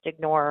candidates just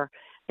ignore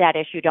that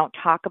issue, don't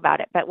talk about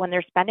it. But when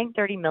they're spending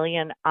 $30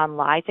 million on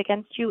lies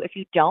against you, if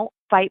you don't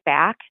fight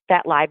back,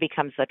 that lie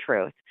becomes the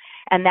truth.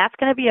 And that's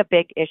going to be a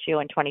big issue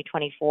in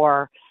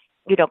 2024.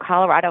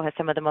 Colorado has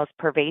some of the most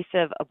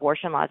pervasive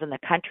abortion laws in the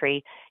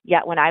country.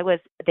 Yet when I was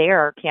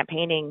there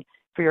campaigning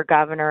for your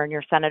governor and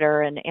your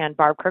senator and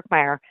Barb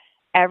Kirkmeyer,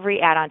 every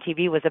ad on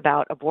TV was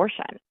about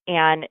abortion.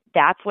 And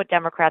that's what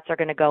Democrats are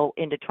going to go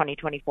into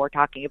 2024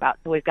 talking about.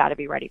 So we've got to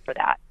be ready for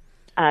that.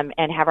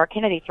 And have our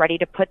candidates ready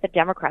to put the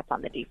Democrats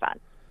on the defense.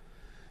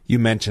 You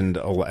mentioned,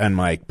 and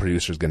my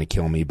producer's going to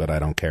kill me, but I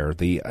don't care.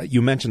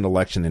 You mentioned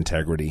election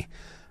integrity.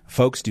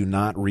 Folks do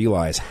not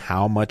realize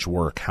how much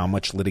work, how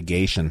much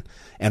litigation,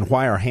 and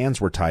why our hands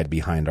were tied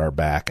behind our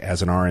back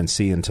as an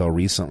RNC until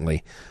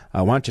recently.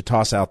 Why don't you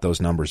toss out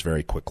those numbers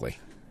very quickly?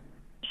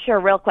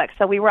 Sure, real quick.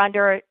 So we were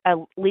under a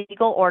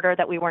legal order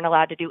that we weren't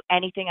allowed to do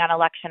anything on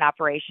election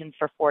operations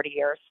for 40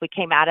 years. We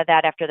came out of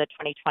that after the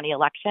 2020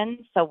 election.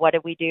 So what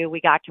did we do? We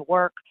got to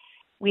work.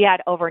 We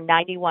had over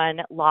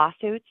 91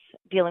 lawsuits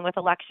dealing with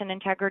election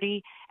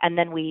integrity, and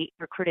then we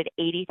recruited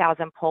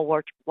 80,000 poll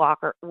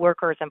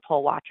workers and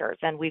poll watchers,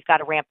 and we've got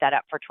to ramp that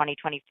up for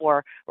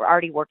 2024. We're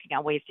already working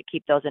on ways to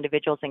keep those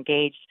individuals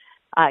engaged,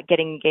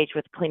 getting engaged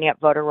with cleaning up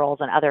voter rolls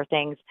and other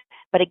things.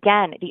 But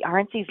again, the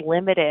RNC is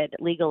limited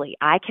legally.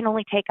 I can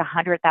only take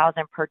 $100,000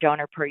 per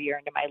donor per year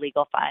into my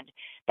legal fund.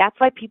 That's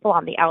why people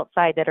on the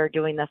outside that are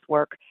doing this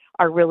work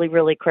are really,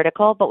 really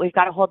critical, but we've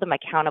got to hold them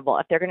accountable.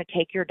 If they're going to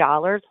take your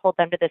dollars, hold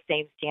them to the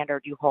same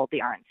standard you hold the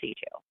RNC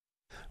to.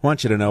 I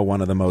want you to know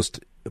one of the most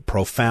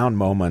profound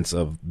moments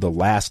of the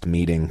last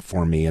meeting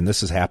for me, and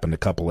this has happened a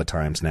couple of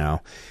times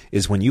now,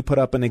 is when you put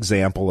up an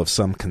example of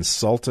some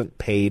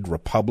consultant-paid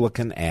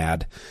Republican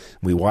ad.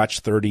 We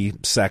watch 30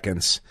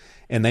 seconds,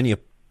 and then you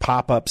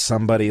pop up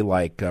somebody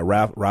like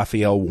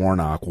Raphael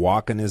Warnock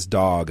walking his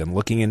dog and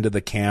looking into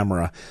the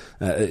camera.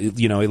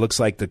 He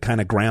looks like the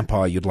kind of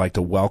grandpa you'd like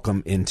to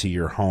welcome into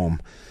your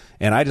home.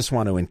 And I just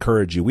want to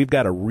encourage you, we've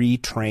got to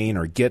retrain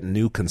or get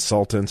new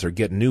consultants or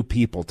get new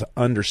people to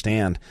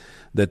understand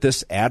that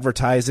this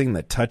advertising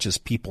that touches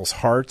people's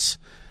hearts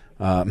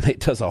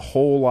is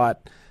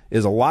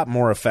a lot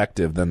more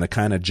effective than the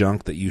kind of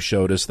junk that you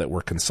showed us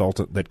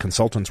that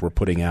consultants were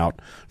putting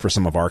out for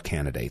some of our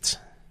candidates.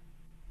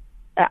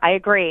 I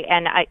agree.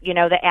 And,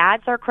 the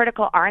ads are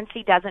critical.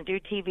 RNC doesn't do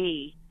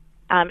TV.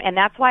 And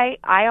that's why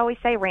I always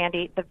say,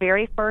 Randy, the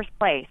very first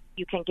place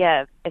you can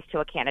give is to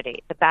a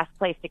candidate. The best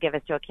place to give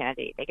is to a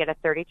candidate. They get a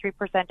 33%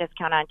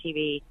 discount on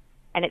TV,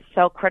 and it's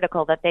so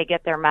critical that they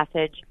get their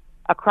message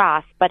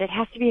across. But it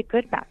has to be a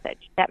good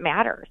message that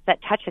matters, that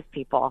touches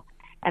people.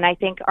 And I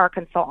think our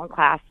consultant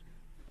class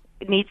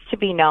needs to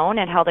be known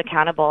and held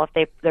accountable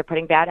if they're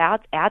putting bad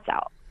ads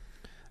out.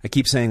 I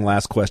keep saying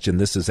last question.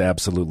 This is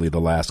absolutely the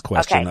last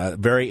question. Okay. A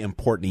very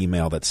important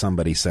email that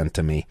somebody sent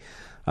to me.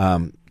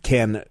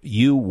 Can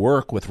you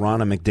work with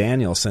Ronna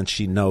McDaniel since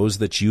she knows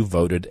that you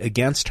voted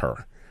against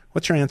her?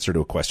 What's your answer to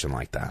a question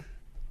like that?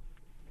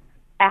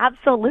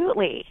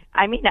 Absolutely.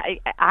 I mean,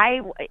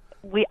 I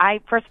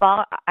first of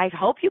all, I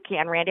hope you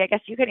can, Randy. I guess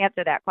you can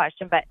answer that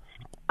question, but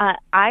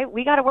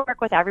we got to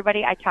work with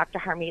everybody. I talked to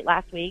Harmeet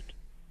last week.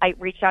 I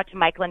reached out to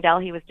Mike Lindell.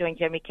 He was doing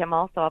Jimmy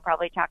Kimmel, so I'll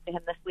probably talk to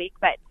him this week,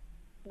 but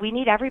we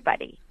need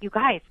everybody. You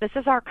guys, this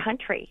is our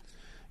country.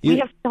 We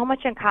have so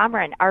much in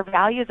common. Our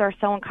values are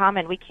so in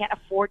common. We can't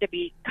afford to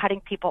be cutting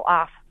people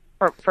off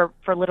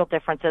for little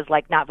differences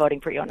like not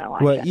voting for you in an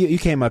election. Well, you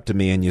came up to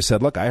me and you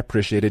said, look, I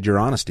appreciated your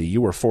honesty.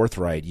 You were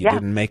forthright. You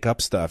didn't make up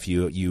stuff.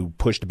 You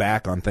pushed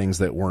back on things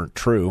that weren't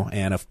true.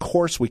 And, of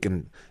course, we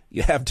can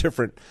have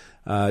different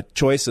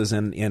choices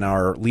in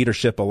our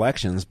leadership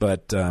elections,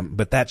 but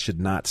that should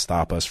not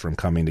stop us from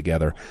coming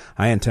together.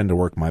 I intend to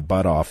work my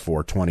butt off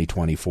for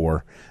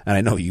 2024, and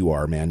I know you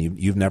are, man.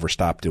 You've never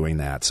stopped doing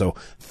that. So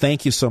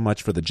thank you so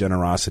much for the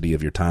generosity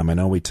of your time. I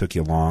know we took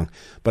you long,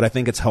 but I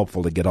think it's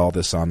helpful to get all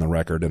this on the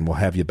record, and we'll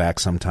have you back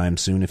sometime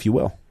soon if you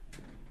will.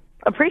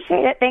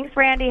 Appreciate it. Thanks,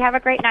 Randy. Have a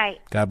great night.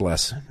 God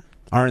bless.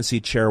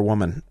 RNC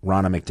Chairwoman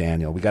Ronna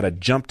McDaniel. We got to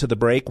jump to the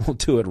break. We'll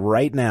do it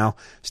right now.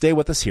 Stay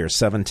with us here,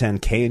 710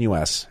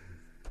 KNUS.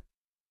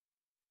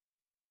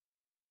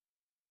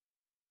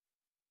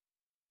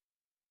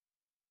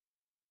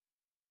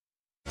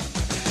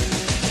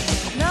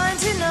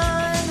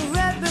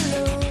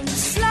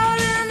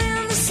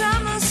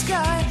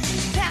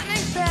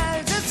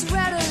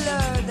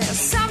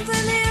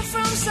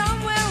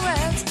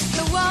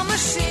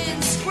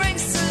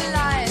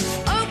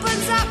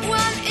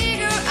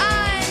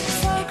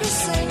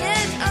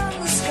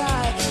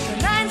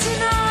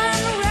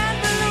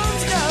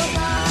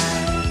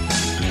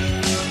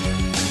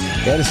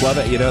 I just love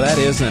it. That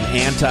is an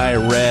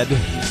anti-red,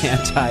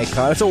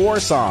 anti-con. It's a war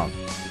song.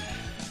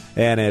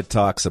 And it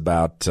talks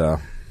about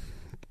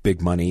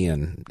big money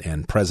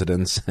and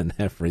presidents and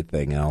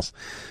everything else.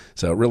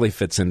 So it really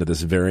fits into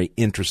this very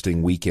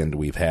interesting weekend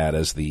we've had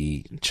as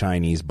the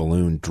Chinese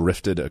balloon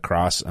drifted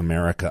across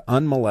America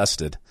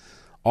unmolested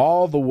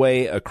all the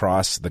way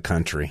across the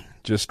country.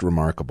 Just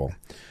remarkable.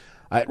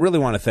 I really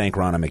want to thank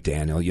Ronna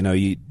McDaniel.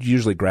 You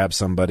usually grab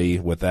somebody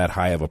with that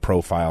high of a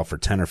profile for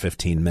 10 or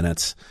 15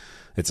 minutes.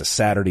 It's a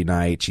Saturday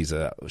night. She's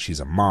a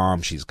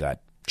mom. She's got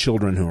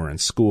children who are in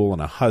school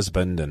and a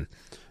husband and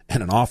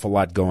an awful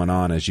lot going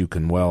on, as you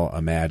can well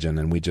imagine.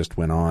 And we just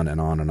went on and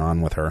on and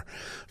on with her.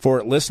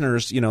 For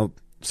listeners,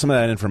 some of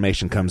that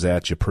information comes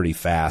at you pretty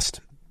fast.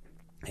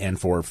 And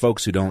for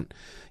folks who don't,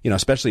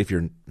 especially if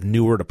you're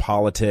newer to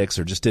politics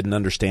or just didn't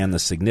understand the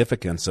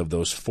significance of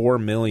those 4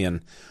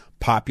 million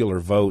popular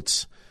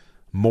votes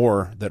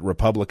more that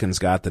Republicans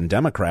got than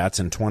Democrats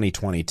in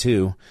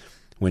 2022,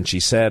 when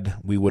she said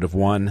we would have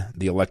won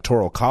the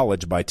Electoral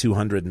College by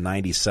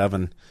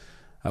 297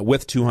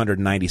 With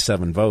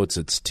 297 votes,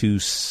 it's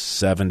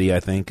 270, I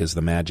think, is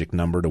the magic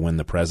number to win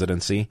the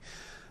presidency.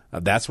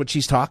 That's what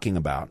she's talking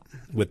about.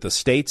 With the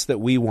states that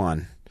we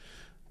won,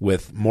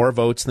 with more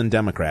votes than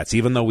Democrats,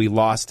 even though we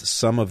lost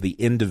some of the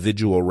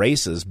individual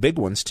races, big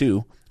ones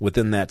too,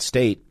 within that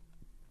state,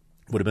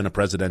 would have been a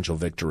presidential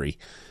victory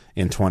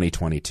in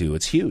 2022.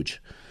 It's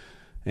huge.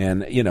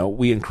 And,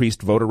 we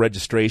increased voter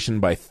registration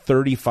by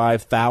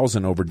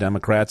 35,000 over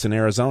Democrats in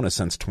Arizona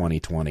since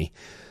 2020.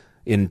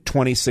 In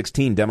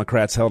 2016,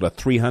 Democrats held a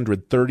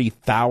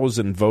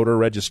 330,000 voter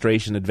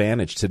registration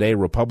advantage. Today,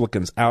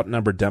 Republicans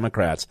outnumber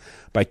Democrats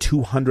by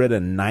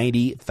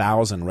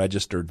 290,000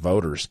 registered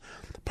voters.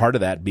 Part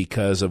of that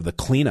because of the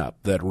cleanup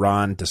that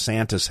Ron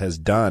DeSantis has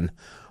done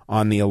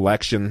on the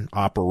election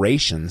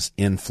operations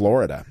in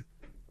Florida.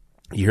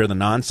 You hear the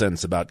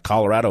nonsense about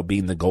Colorado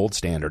being the gold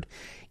standard.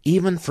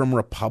 Even from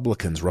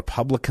Republicans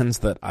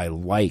that I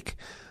like,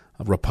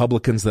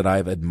 Republicans that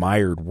I've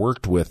admired,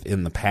 worked with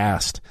in the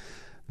past,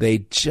 they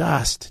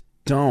just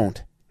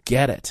don't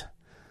get it.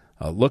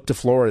 Look to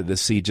Florida to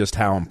see just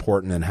how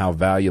important and how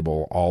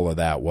valuable all of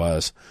that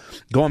was.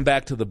 Going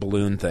back to the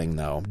balloon thing,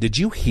 though, did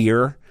you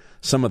hear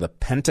some of the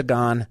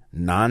Pentagon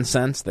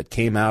nonsense that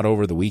came out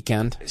over the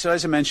weekend? So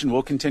as I mentioned,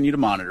 we'll continue to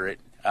monitor it.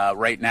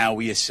 Right now,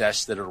 we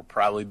assess that it'll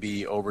probably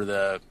be over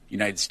the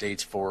United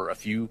States for a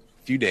few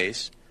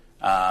days,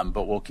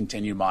 but we'll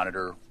continue to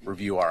monitor,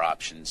 review our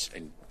options,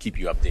 and keep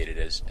you updated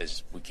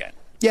as we can.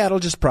 Yeah, it'll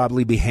just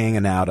probably be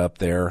hanging out up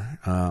there.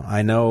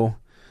 I know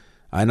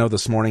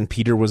this morning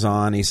Peter was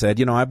on. He said,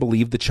 I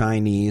believe the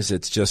Chinese.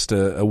 It's just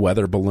a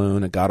weather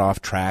balloon. It got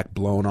off track,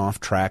 blown off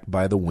track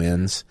by the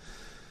winds.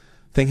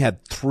 Thing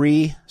had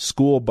 3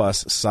 school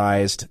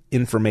bus-sized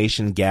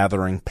information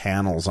gathering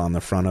panels on the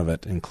front of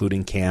it,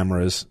 including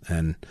cameras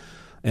and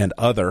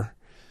other.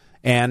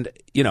 And,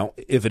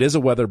 if it is a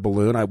weather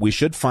balloon, we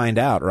should find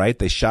out, right?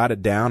 They shot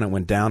it down. It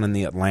went down in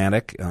the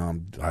Atlantic.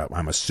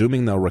 I'm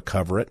assuming they'll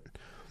recover it.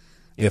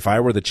 If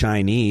I were the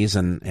Chinese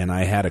and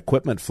I had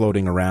equipment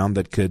floating around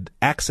that could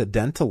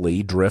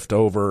accidentally drift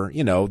over,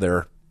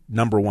 their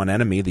number one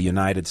enemy, the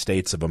United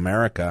States of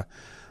America,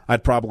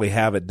 I'd probably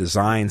have it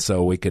designed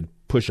so we could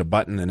push a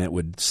button and it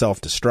would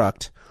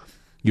self-destruct.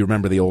 You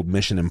remember the old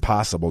Mission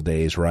Impossible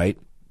days, right?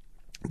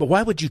 But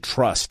why would you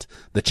trust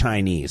the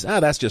Chinese?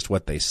 That's just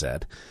what they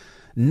said.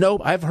 No,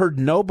 I've heard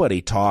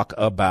nobody talk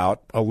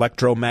about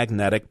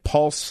electromagnetic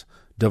pulse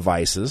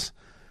devices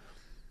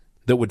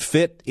that would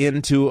fit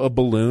into a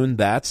balloon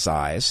that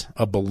size.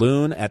 A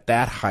balloon at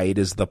that height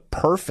is the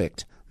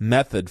perfect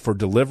method for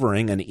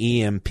delivering an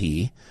EMP.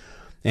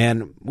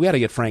 And we got to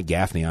get Frank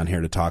Gaffney on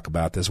here to talk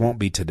about this. Won't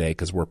be today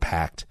because we're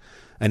packed.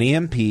 An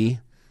EMP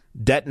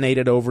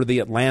detonated over the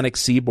Atlantic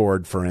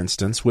seaboard, for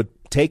instance, would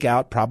take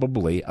out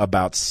probably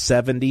about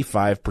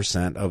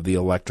 75% of the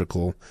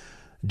electrical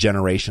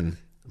generation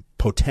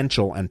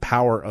potential and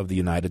power of the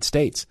United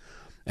States.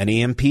 An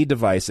EMP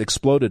device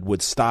exploded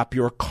would stop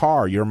your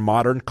car, your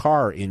modern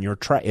car, in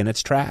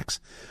its tracks.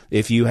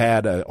 If you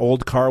had an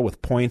old car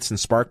with points and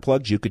spark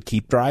plugs, you could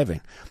keep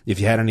driving. If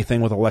you had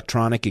anything with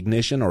electronic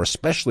ignition, or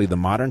especially the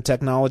modern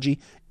technology,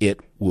 it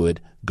would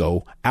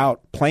go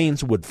out.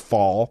 Planes would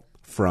fall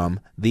from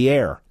the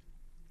air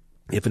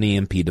if an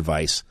EMP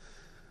device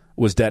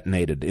was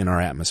detonated in our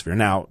atmosphere.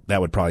 Now,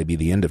 that would probably be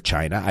the end of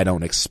China. I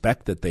don't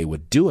expect that they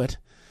would do it.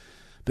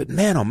 But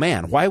man, oh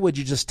man, why would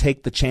you just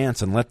take the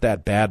chance and let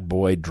that bad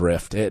boy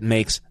drift? It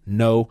makes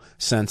no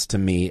sense to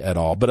me at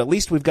all. But at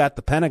least we've got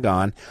the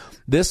Pentagon.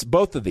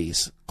 Both of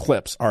these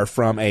clips are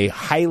from a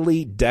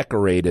highly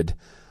decorated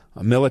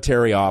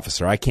military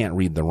officer. I can't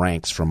read the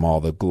ranks from all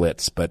the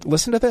glitz, but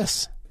listen to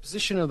this.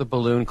 Position of the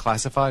balloon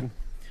classified?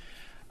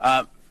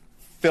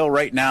 Phil,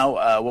 right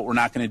now, what we're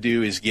not going to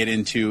do is get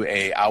into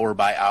a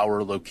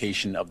hour-by-hour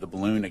location of the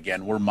balloon.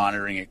 Again, we're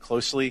monitoring it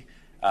closely.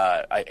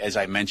 As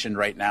I mentioned,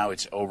 right now,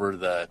 it's over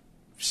the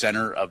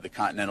center of the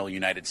continental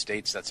United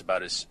States. That's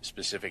about as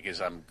specific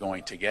as I'm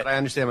going to get. But I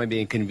understand it might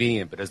be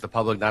inconvenient, but does the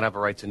public not have a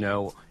right to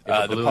know if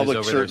the balloon the public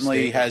is over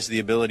certainly has the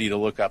ability to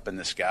look up in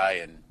the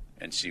sky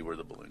and see where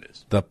the balloon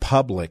is. The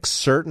public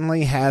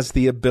certainly has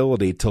the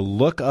ability to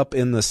look up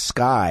in the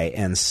sky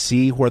and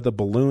see where the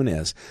balloon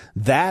is.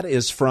 That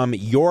is from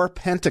your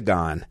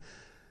Pentagon,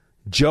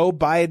 Joe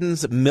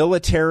Biden's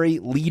military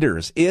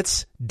leaders.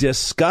 It's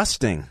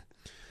disgusting.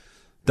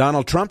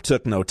 Donald Trump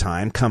took no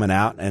time coming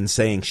out and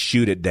saying,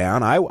 shoot it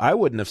down. I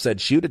wouldn't have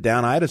said shoot it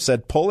down. I'd have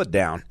said pull it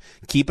down.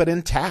 Keep it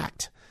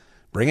intact.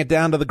 Bring it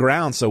down to the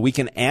ground so we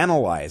can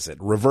analyze it,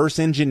 reverse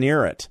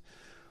engineer it.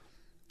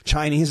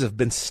 Chinese have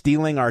been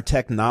stealing our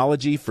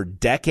technology for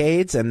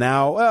decades, and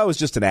now, it was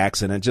just an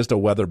accident, just a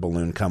weather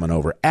balloon coming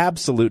over.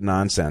 Absolute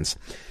nonsense.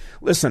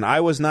 Listen,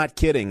 I was not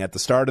kidding at the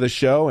start of the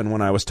show, and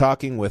when I was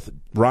talking with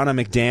Ronna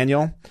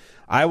McDaniel,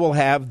 I will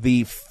have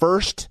the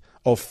first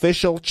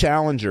official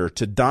challenger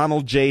to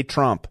Donald J.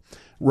 Trump,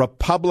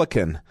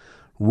 Republican,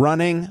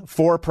 running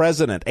for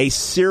president, a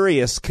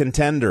serious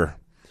contender.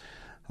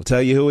 I'll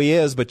tell you who he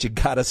is, but you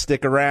got to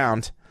stick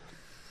around.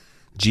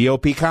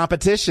 GOP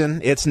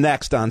competition, it's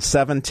next on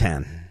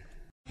 710.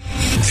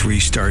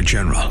 3-star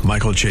general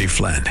Michael J.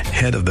 Flynn,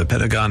 head of the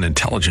Pentagon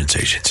Intelligence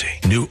Agency,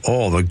 knew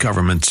all the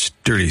government's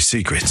dirty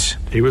secrets.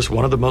 He was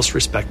one of the most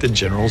respected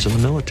generals in the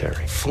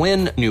military.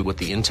 Flynn knew what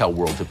the intel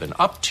world had been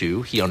up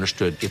to. He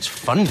understood its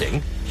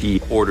funding.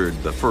 He ordered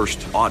the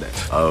first audit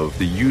of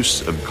the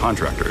use of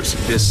contractors.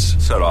 This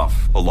set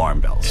off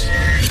alarm bells.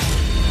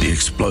 The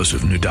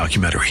explosive new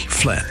documentary,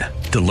 Flynn,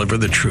 Deliver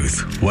the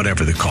Truth,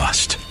 Whatever the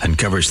Cost,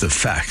 uncovers the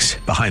facts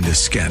behind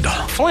this scandal.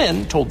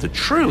 Flynn told the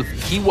truth.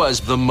 He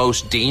was the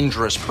most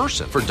dangerous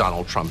person for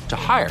Donald Trump to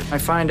hire. I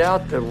find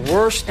out the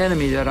worst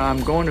enemy that I'm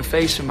going to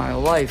face in my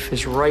life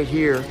is right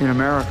here in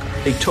America.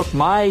 They took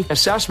my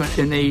assessment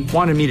and they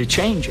wanted me to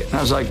change it. And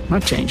I was like, I'm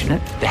not changing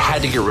it. They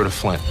had to get rid of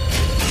Flynn.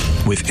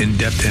 With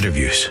in-depth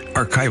interviews,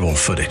 archival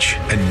footage,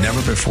 and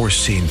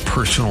never-before-seen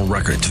personal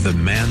records of the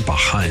man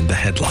behind the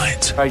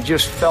headlines. I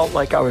just felt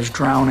like I was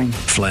drowning.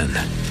 Flynn,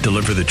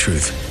 Deliver the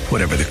Truth,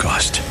 Whatever the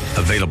Cost.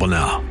 Available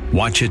now.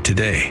 Watch it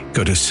today.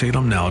 Go to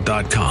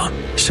salemnow.com.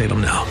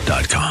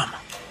 salemnow.com.